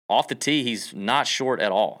 And off the tee, he's not short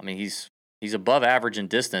at all. I mean, he's above average in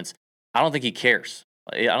distance. I don't think he cares.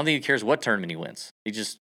 I don't think he cares what tournament he wins. He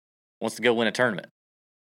just wants to go win a tournament.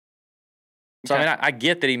 So, I mean, I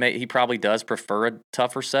get that he probably does prefer a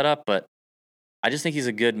tougher setup, but I just think he's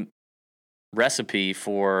a good recipe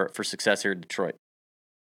for success here in Detroit.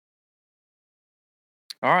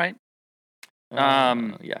 All right.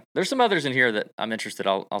 Yeah, there's some others in here that I'm interested.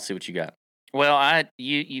 I'll see what you got. Well,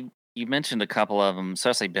 you mentioned a couple of them,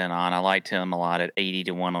 especially Ben On. I liked him a lot at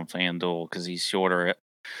 80-1 on FanDuel because he's shorter.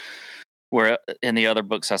 Where in the other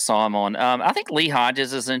books I saw him on, I think Lee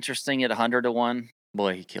Hodges is interesting at 100-1.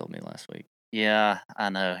 Boy, he killed me last week. Yeah, I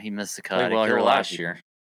know he missed the cut. Played well here last year.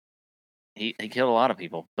 He killed a lot of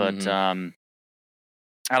people, but I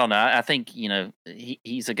don't know. I think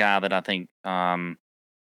he's a guy that I think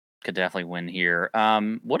could definitely win here.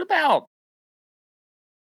 What about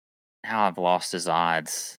how I've lost his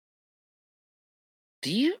odds?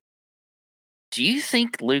 Do you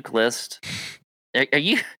think Luke List? Are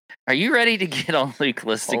you ready to get on Luke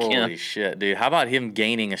List again? Holy shit, dude! How about him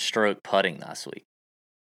gaining a stroke putting last week?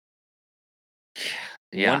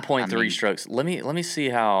 Yeah, 1.3 strokes. Let me see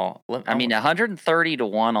how.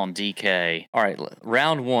 130-1 on DK. All right,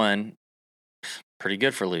 round 1, pretty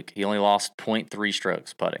good for Luke. He only lost 0.3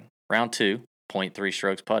 strokes putting. Round 2, 0.3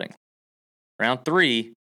 strokes putting. Round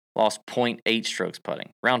 3, lost 0.8 strokes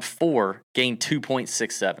putting. Round 4, gained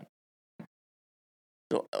 2.67.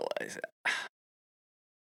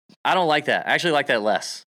 I don't like that. I actually like that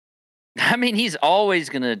less. I mean, he's always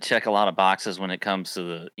going to check a lot of boxes when it comes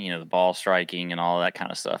to the ball striking and all that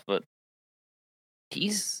kind of stuff, but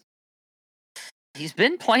he's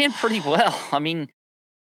been playing pretty well. I mean,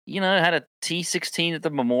 had a T16 at the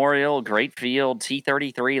Memorial, great field,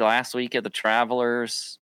 T33 last week at the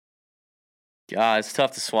Travelers. God, it's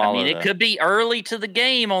tough to swallow. I mean, it could be early to the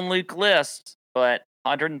game on Luke List, but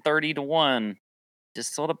 130-1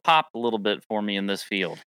 just sort of popped a little bit for me in this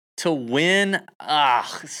field. To win,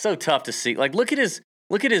 it's so tough to see. Like, look at his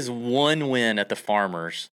one win at the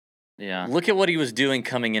Farmers. Yeah. Look at what he was doing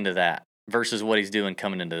coming into that versus what he's doing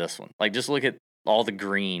coming into this one. Like, just look at all the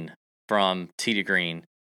green from tee to green.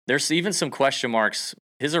 There's even some question marks.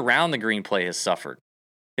 His around the green play has suffered.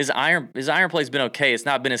 His iron play's been okay. It's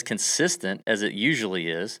not been as consistent as it usually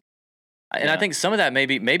is. And I think some of that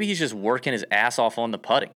maybe he's just working his ass off on the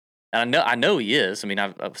putting. And I know he is. I mean,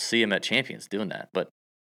 I see him at Champions doing that, but.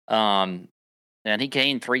 And he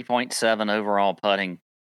gained 3.7 overall putting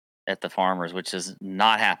at the Farmers, which has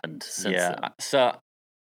not happened since. Yeah, then. So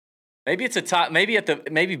maybe it's a top.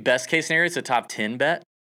 Maybe best case scenario, it's a top 10 bet.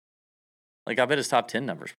 Like, I bet his top 10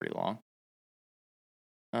 number's pretty long.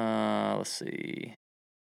 Let's see,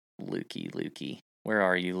 Lukey, where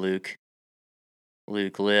are you, Luke?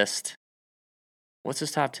 Luke List. What's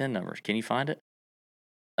his top 10 numbers? Can you find it?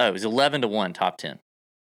 Oh, it was 11-1 top 10.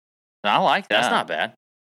 I like that. That's not bad.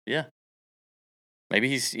 Yeah. Maybe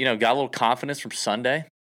he's, got a little confidence from Sunday.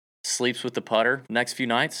 Sleeps with the putter next few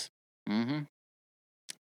nights. Mm-hmm.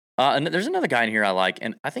 And there's another guy in here I like,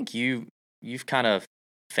 and I think you've kind of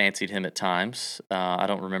fancied him at times. I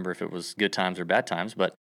don't remember if it was good times or bad times,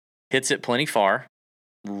 but hits it plenty far.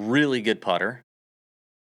 Really good putter.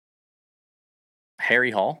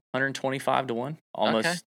 Harry Hall, 125-1.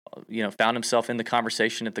 Almost, found himself in the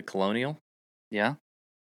conversation at the Colonial. Yeah.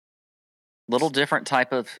 Little different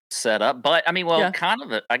type of setup, but I mean, kind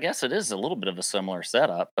of. I guess it is a little bit of a similar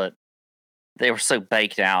setup, but they were so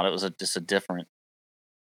baked out. It was just a different.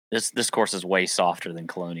 This course is way softer than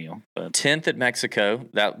Colonial. But 10th at Mexico,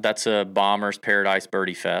 that's a Bombers Paradise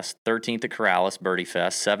Birdie Fest. 13th at Corrales Birdie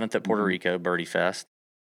Fest. 7th at Puerto Rico Birdie Fest.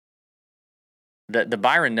 The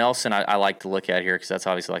Byron Nelson I like to look at here because that's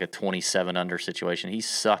obviously like a 27 under situation. He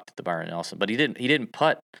sucked at the Byron Nelson, but he didn't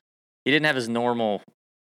putt. He didn't have his normal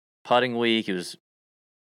putting week. He was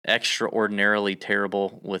extraordinarily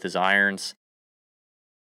terrible with his irons.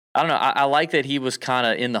 I don't know. I like that he was kind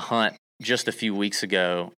of in the hunt just a few weeks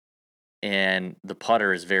ago, and the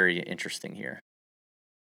putter is very interesting here.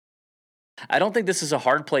 I don't think this is a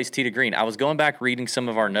hard place tee to green. I was going back reading some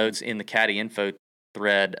of our notes in the Caddy Info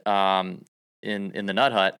thread in the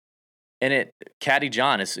Nut Hut, and Caddy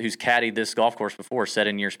John, who's caddied this golf course before, said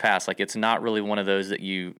in years past, like, it's not really one of those that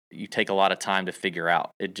you take a lot of time to figure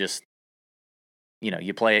out. It just,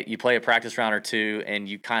 you play a practice round or two, and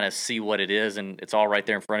you kind of see what it is, and it's all right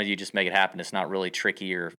there in front of you. Just make it happen. It's not really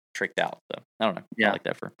tricky or tricked out. So I don't know. Yeah, I like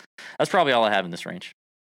that that's probably all I have in this range.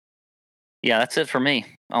 Yeah, that's it for me.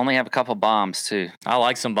 I only have a couple bombs too. I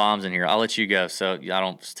like some bombs in here. I'll let you go, so I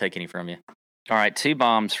don't take any from you. All right, 2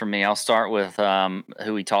 bombs for me. I'll start with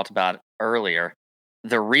who we talked about earlier,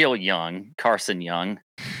 the real Young, Carson Young.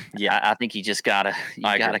 Yeah, I think you just gotta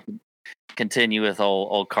continue with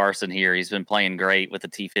old Carson here. He's been playing great with the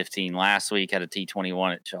T15 last week. Had a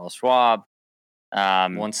T21 at Charles Schwab.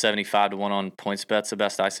 175-1 on PointsBet's the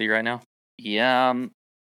best I see right now. Yeah,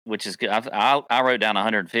 which is good. I wrote down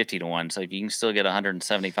 150-1, so if you can still get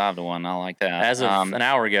 175-1, I like that. As of an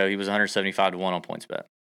hour ago, he was 175-1 on PointsBet.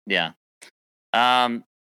 Yeah.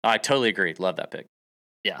 I totally agree. Love that pick.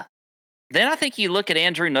 Yeah. Then I think you look at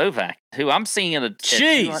Andrew Novak, who I'm seeing at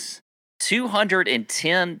Jeez.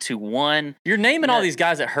 210 to 1. You're naming all these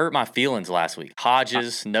guys that hurt my feelings last week.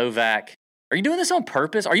 Hodges, Novak. Are you doing this on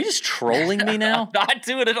purpose? Are you just trolling me now? I'm not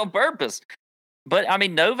doing it on purpose. But, I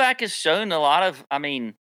mean, Novak has shown a lot of, I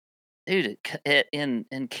mean, dude,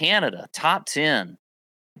 in Canada, top 10.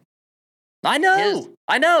 I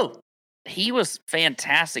know. He was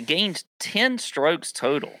fantastic. Gained 10 strokes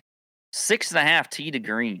total. 6.5 tee to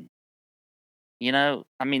green. You know,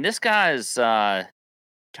 I mean, this guy is, God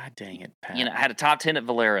dang it, Pat. you know, had a top 10 at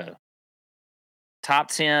Valero. Top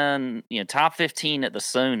 10, top 15 at the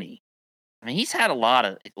Sony. I mean, he's had a lot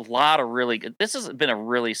of really good. This has been a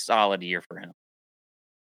really solid year for him.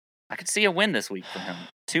 I could see a win this week for him.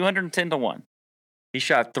 210 to 1. He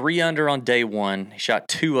shot 3 under on day 1. He shot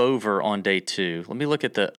 2 over on day 2. Let me look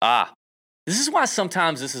at the This is why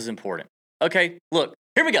sometimes this is important. Okay, look,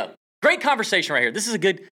 here we go. Great conversation right here. This is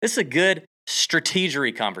a good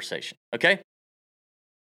strategery conversation. Okay.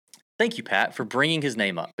 Thank you, Pat, for bringing his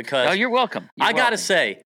name up because you're welcome. I gotta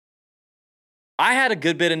say, I had a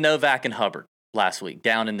good bit of Novak and Hubbard last week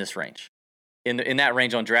down in this range, in that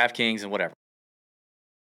range on DraftKings and whatever.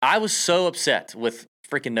 I was so upset with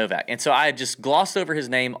freaking Novak, and so I had just glossed over his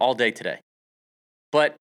name all day today.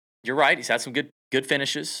 But you're right; he's had some good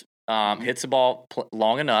finishes. Hits the ball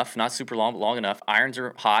long enough, not super long, but long enough. Irons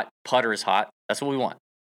are hot. Putter is hot. That's what we want.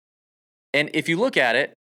 And if you look at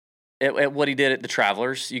it, at what he did at the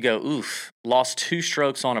Travelers, you go, oof, lost 2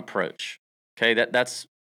 strokes on approach. Okay, that's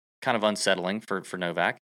kind of unsettling for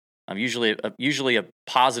Novak. Usually a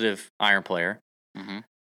positive iron player. Mm-hmm.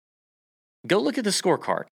 Go look at the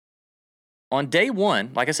scorecard. On day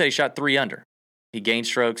 1, like I said, he shot 3 under. He gained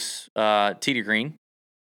strokes tee to green.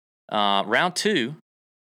 Round 2,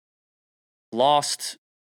 lost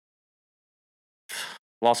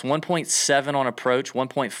 1.7 on approach,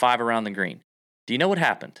 1.5 around the green. Do you know what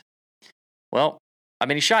happened? Well, I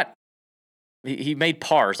mean, he made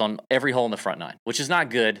pars on every hole in the front 9, which is not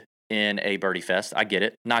good in a birdie fest. I get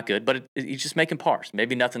it. Not good, but he's just making pars.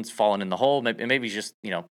 Maybe nothing's falling in the hole. Maybe he's just,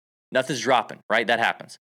 nothing's dropping, right? That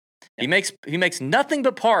happens. Yeah. He makes nothing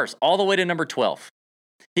but pars all the way to number 12.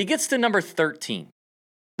 He gets to number 13,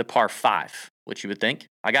 the par 5, which you would think,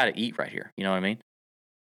 I got to eat right here. You know what I mean?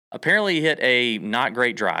 Apparently he hit a not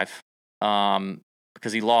great drive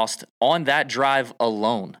because he lost on that drive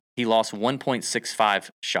alone. He lost 1.65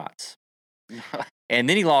 shots. And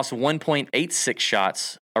then he lost 1.86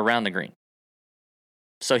 shots around the green.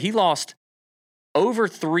 So he lost over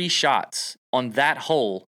 3 shots on that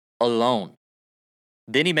hole alone.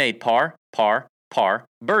 Then he made par,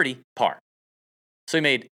 birdie, par. So he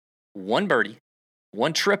made 1 birdie,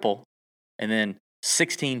 1 triple, and then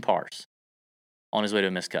 16 pars on his way to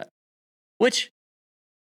a miscut. Which,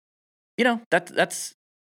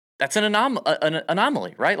 that's an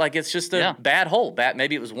anomaly, right? Like it's just a bad hole.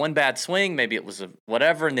 Maybe it was one bad swing, maybe it was a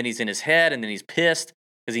whatever, and then he's in his head, and then he's pissed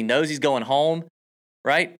because he knows he's going home,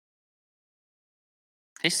 right?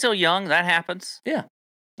 He's still young. That happens. Yeah.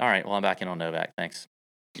 All right. Well, I'm back in on Novak. Thanks.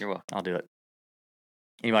 You're welcome. I'll do it.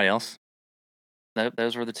 Anybody else? Nope,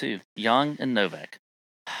 those were the 2. Young and Novak.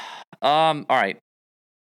 All right.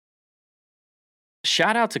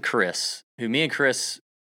 Shout out to Chris, who me and Chris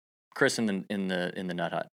in the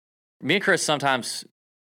Nut Hut. Me and Chris sometimes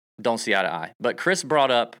don't see eye to eye, but Chris brought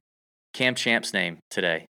up Cam Champ's name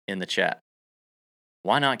today in the chat.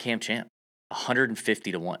 Why not Cam Champ?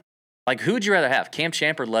 150 to 1. Like, who would you rather have, Cam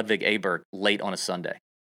Champ or Ludwig Aberg late on a Sunday?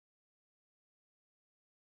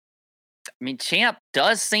 I mean, Champ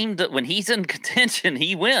does seem that when he's in contention,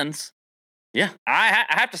 he wins. Yeah. I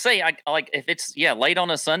have to say, if it's late on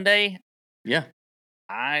a Sunday. Yeah.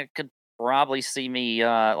 I could probably see me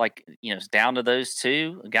it's down to those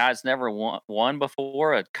 2. A guy's never won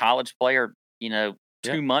before, a college player, 2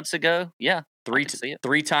 months ago. Yeah.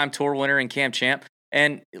 3-time tour winner in Cam Champ.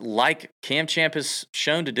 And like Cam Champ has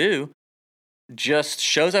shown to do, just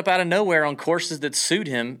shows up out of nowhere on courses that suit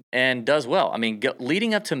him and does well. I mean,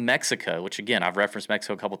 leading up to Mexico, which again, I've referenced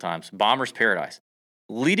Mexico a couple times, Bomber's Paradise.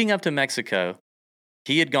 Leading up to Mexico,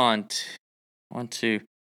 he had gone 1, 2,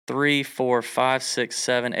 3, 4, 5, 6,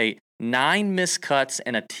 7, 8, 9 miscuts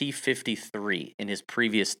and a T53 in his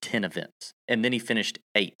previous 10 events. And then he finished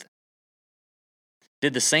 8th.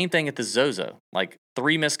 Did the same thing at the Zozo, like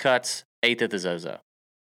 3 miscuts, 8th at the Zozo.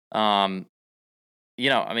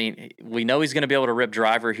 We know he's going to be able to rip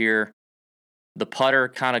driver here. The putter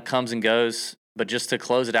kind of comes and goes, but just to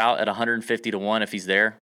close it out at 150 to 1 if he's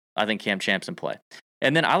there, I think Cam Champ's in play.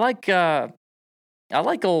 And then I like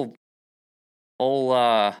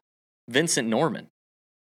old Vincent Norman.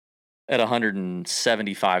 at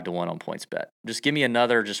 175 to 1 on PointsBet. Just give me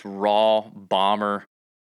another just raw bomber.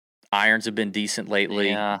 Irons have been decent lately.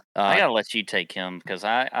 Yeah, I gotta let you take him because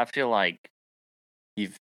I feel like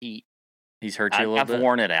he's hurt you I've a little bit.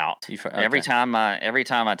 worn it out. Okay. Every time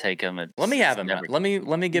I take him, let me have him. Let me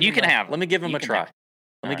give. You him can have. Let me give him a try.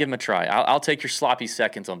 Let me give him a try. I'll take your sloppy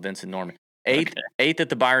seconds on Vincent Norman. Eighth at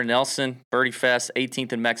the Byron Nelson Birdie Fest,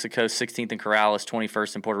 18th in Mexico, 16th in Corrales,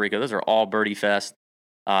 21st in Puerto Rico. Those are all Birdie Fest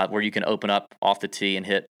where you can open up off the tee and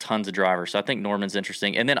hit tons of drivers. So I think Norman's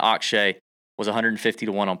interesting. And then Akshay was 150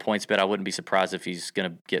 to 1 on PointsBet. I wouldn't be surprised if he's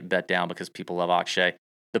going to get bet down because people love Akshay.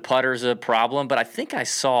 The putter's a problem, but I think I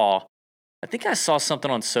saw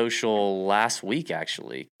something on social last week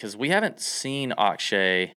actually because we haven't seen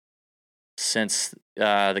Akshay since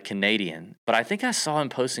the Canadian, but I think I saw him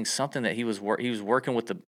posting something that he was working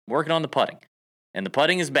on the putting, and the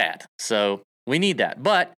putting is bad, so we need that.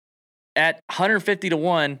 But at 150 to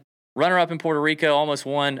 1, runner up in Puerto Rico, almost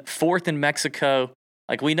won, fourth in Mexico.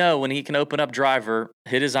 Like we know when he can open up driver,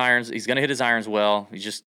 hit his irons, he's going to hit his irons well. You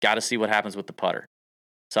just got to see what happens with the putter.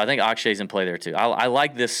 So I think Akshay's in play there too. I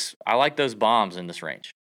like this. I like those bombs in this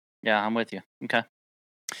range. Yeah, I'm with you. Okay.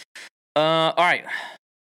 All right.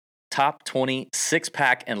 Top 20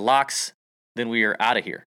 6-pack and locks. Then we are out of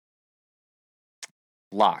here.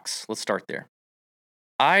 Locks. Let's start there.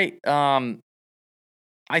 I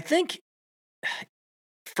think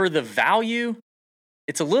for the value,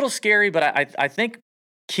 it's a little scary, but I think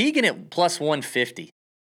Keegan at plus 150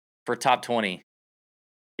 for top 20.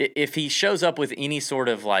 If he shows up with any sort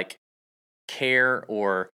of like care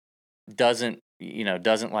or doesn't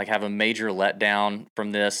like have a major letdown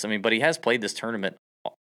from this. I mean, but he has played this tournament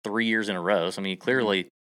 3 years in a row. So I mean, he clearly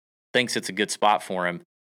thinks it's a good spot for him.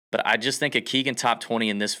 But I just think a Keegan top 20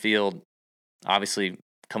 in this field, obviously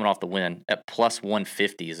coming off the win at plus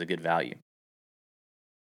 150 is a good value.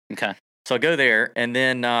 Okay. So I'll go there, and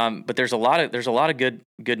then but there's a lot of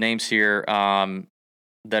good names here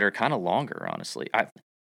that are kind of longer, honestly.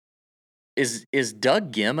 Is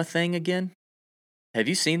Doug Gim a thing again? Have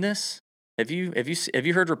you seen this? Have you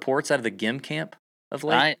heard reports out of the Gim camp of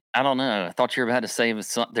late? I don't know. I thought you were about to say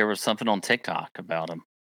there was something on TikTok about him.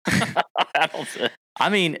 I don't know. I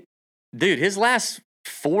mean, dude, his last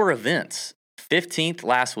 4 events: 15th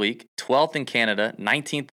last week, 12th in Canada,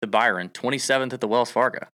 19th at the Byron, 27th at the Wells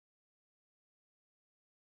Fargo.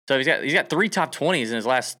 So he's got 3 top 20s in his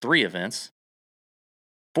last 3 events,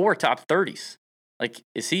 4 top 30s. Like,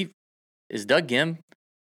 has Doug Gim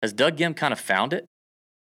kind of found it?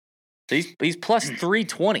 So he's plus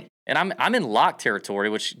 320, and I'm in lock territory,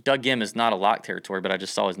 which Doug Gim is not a lock territory, but I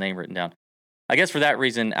just saw his name written down. I guess for that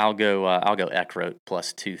reason, I'll go Eckroat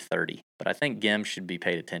plus 230, but I think Gim should be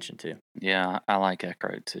paid attention to. Yeah, I like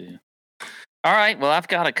Eckroat too. All right, well, I've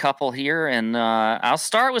got a couple here, and I'll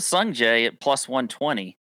start with Sungjae at plus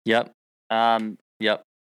 120. Yep. Yep.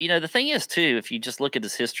 You know, the thing is, too, if you just look at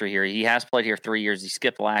his history here, he has played here 3 years. He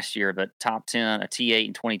skipped last year, but top 10, a T8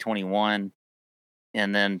 in 2021,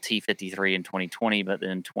 and then T53 in 2020, but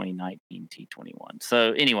then 2019 T21.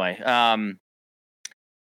 So anyway, I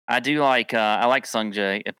like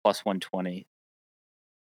Sungjae at plus 120.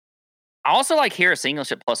 I also like Harris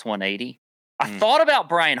English at plus 180. I thought about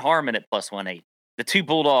Brian Harman at plus 180, the 2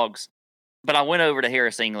 Bulldogs, but I went over to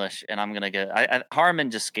Harris English, and I'm going to go. Harman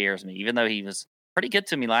just scares me, even though he was pretty good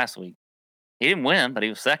to me last week. He didn't win, but he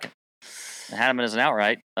was second. I had him as an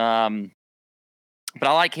outright. But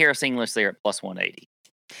I like Harris English there at plus 180.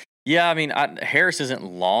 Yeah, I mean, Harris isn't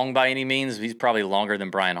long by any means. He's probably longer than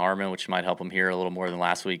Brian Harman, which might help him here a little more than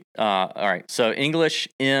last week. All right, so English,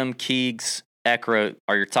 M, Keegs, Eckroat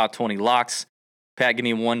are your top 20 locks. Pat, give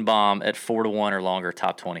me one bomb at 4 to 1 or longer,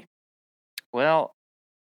 top 20. Well,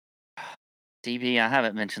 DB, I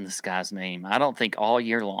haven't mentioned this guy's name, I don't think, all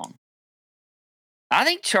year long. I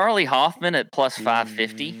think Charlie Hoffman at plus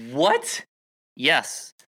 550. What?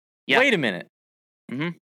 Yes. Yeah. Wait a minute. Mm-hmm.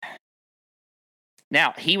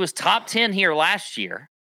 Now, he was top 10 here last year,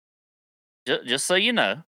 just so you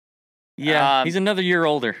know. Yeah, he's another year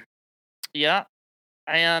older. Yeah,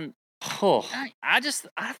 and I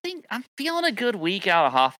think I'm feeling a good week out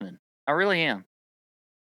of Hoffman. I really am.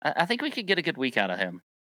 I think we could get a good week out of him.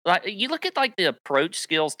 Like, you look at like the approach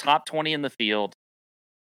skills, top 20 in the field,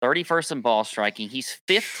 31st in ball striking. He's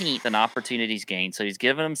 15th in opportunities gained, so he's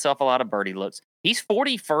giving himself a lot of birdie looks. He's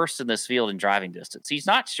 41st in this field in driving distance. He's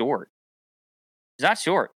not short.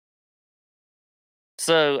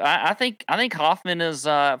 So I think Hoffman is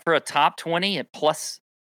for a top 20 at plus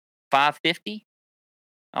 550.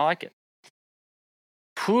 I like it.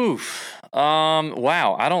 Poof.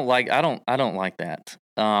 Wow. I don't like that.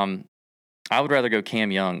 I would rather go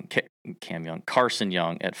Carson Young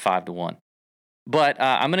at 5-1. But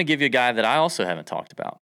I'm going to give you a guy that I also haven't talked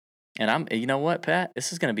about. And you know what, Pat?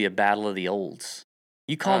 This is going to be a battle of the olds.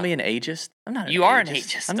 You call me an ageist? I'm not. You are an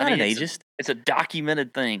ageist. I'm not an ageist. It's a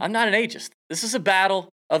documented thing. I'm not an ageist. This is a battle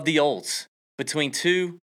of the olds between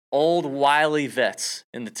two old wily vets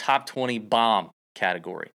in the top 20 bomb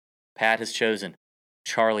category. Pat has chosen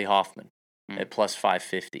Charlie Hoffman at plus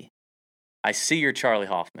 550. I see your Charlie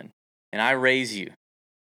Hoffman, and I raise you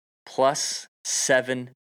plus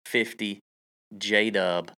 750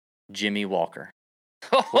 J-Dub Jimmy Walker.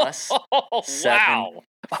 Plus wow.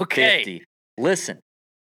 750. Okay. Listen,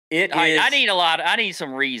 I need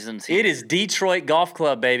some reasons here. It is Detroit Golf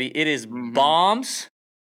Club, baby. It is bombs,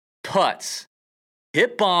 putts.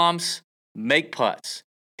 Hit bombs, make putts.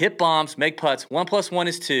 Hit bombs, make putts. 1 + 1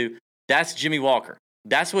 is 2. That's Jimmy Walker.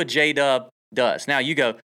 That's what J-Dub does. Now you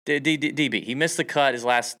go, DB. He missed the cut his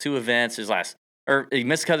last 2 events. He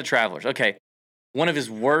missed the cut of the Travelers. Okay. One of his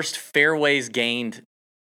worst fairways gained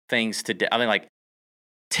things to do. I mean, like,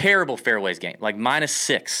 terrible fairways gained. Like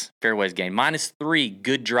 -6 fairways gained. -3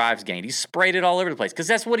 good drives gained. He sprayed it all over the place because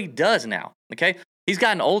that's what he does now. Okay. He's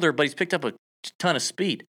gotten older, but he's picked up a ton of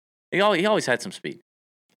speed. He always had some speed.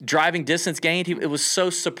 Driving distance gained, it was so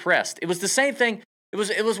suppressed. It was the same thing. It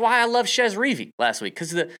was why I love Chez Reavie last week,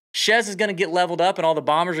 because Chez is going to get leveled up and all the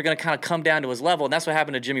bombers are going to kind of come down to his level, and that's what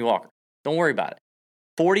happened to Jimmy Walker. Don't worry about it.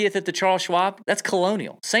 40th at the Charles Schwab, that's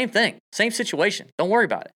Colonial. Same thing. Same situation. Don't worry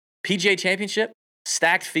about it. PGA Championship,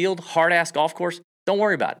 stacked field, hard-ass golf course. Don't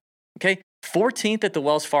worry about it. Okay? 14th at the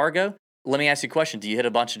Wells Fargo. Let me ask you a question. Do you hit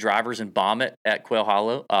a bunch of drivers and bomb it at Quail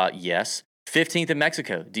Hollow? Yes. 15th in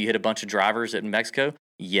Mexico. Do you hit a bunch of drivers at Mexico?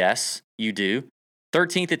 Yes, you do.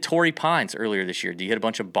 13th at Torrey Pines earlier this year. Do you hit a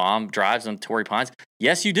bunch of bomb drives on Torrey Pines?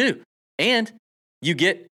 Yes, you do. And you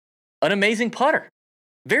get an amazing putter.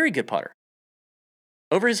 Very good putter.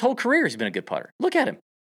 Over his whole career, he's been a good putter. Look at him.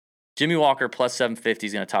 Jimmy Walker, plus 750.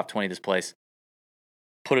 He's going to top 20 this place.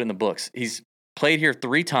 Put it in the books. He's played here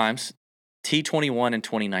 3 times, T21 in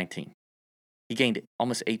 2019. He gained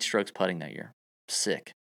almost 8 strokes putting that year.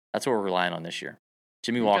 Sick. That's what we're relying on this year.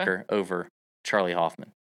 Jimmy Walker over Charlie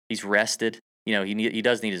Hoffman. He's rested. You know, he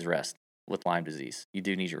does need his rest with Lyme disease. You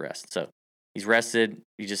do need your rest. So he's rested.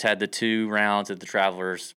 He just had the 2 rounds at the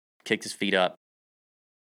Travelers, kicked his feet up.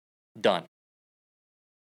 Done.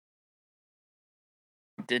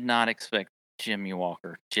 Did not expect Jimmy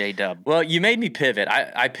Walker, J-Dub. Well, you made me pivot.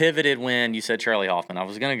 I pivoted when you said Charlie Hoffman. I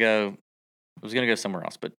was gonna go somewhere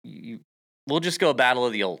else, but we'll just go Battle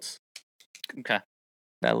of the Olds. Okay.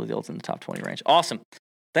 Battle of the Olds in the top 20 range. Awesome.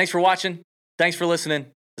 Thanks for watching. Thanks for listening.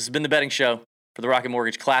 This has been the betting show for the Rocket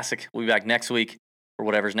Mortgage Classic. We'll be back next week or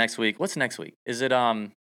whatever's next week. What's next week? Is it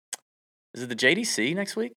the JDC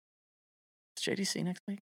next week? Is JDC next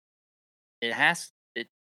week?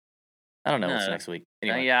 I don't know what's next week.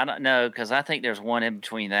 Anyway. Yeah, I don't know, because I think there's one in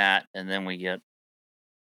between that, and then we get,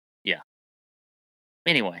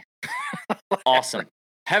 Anyway. Awesome.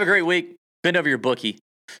 Have a great week. Bend over your bookie.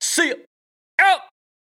 See ya. Out.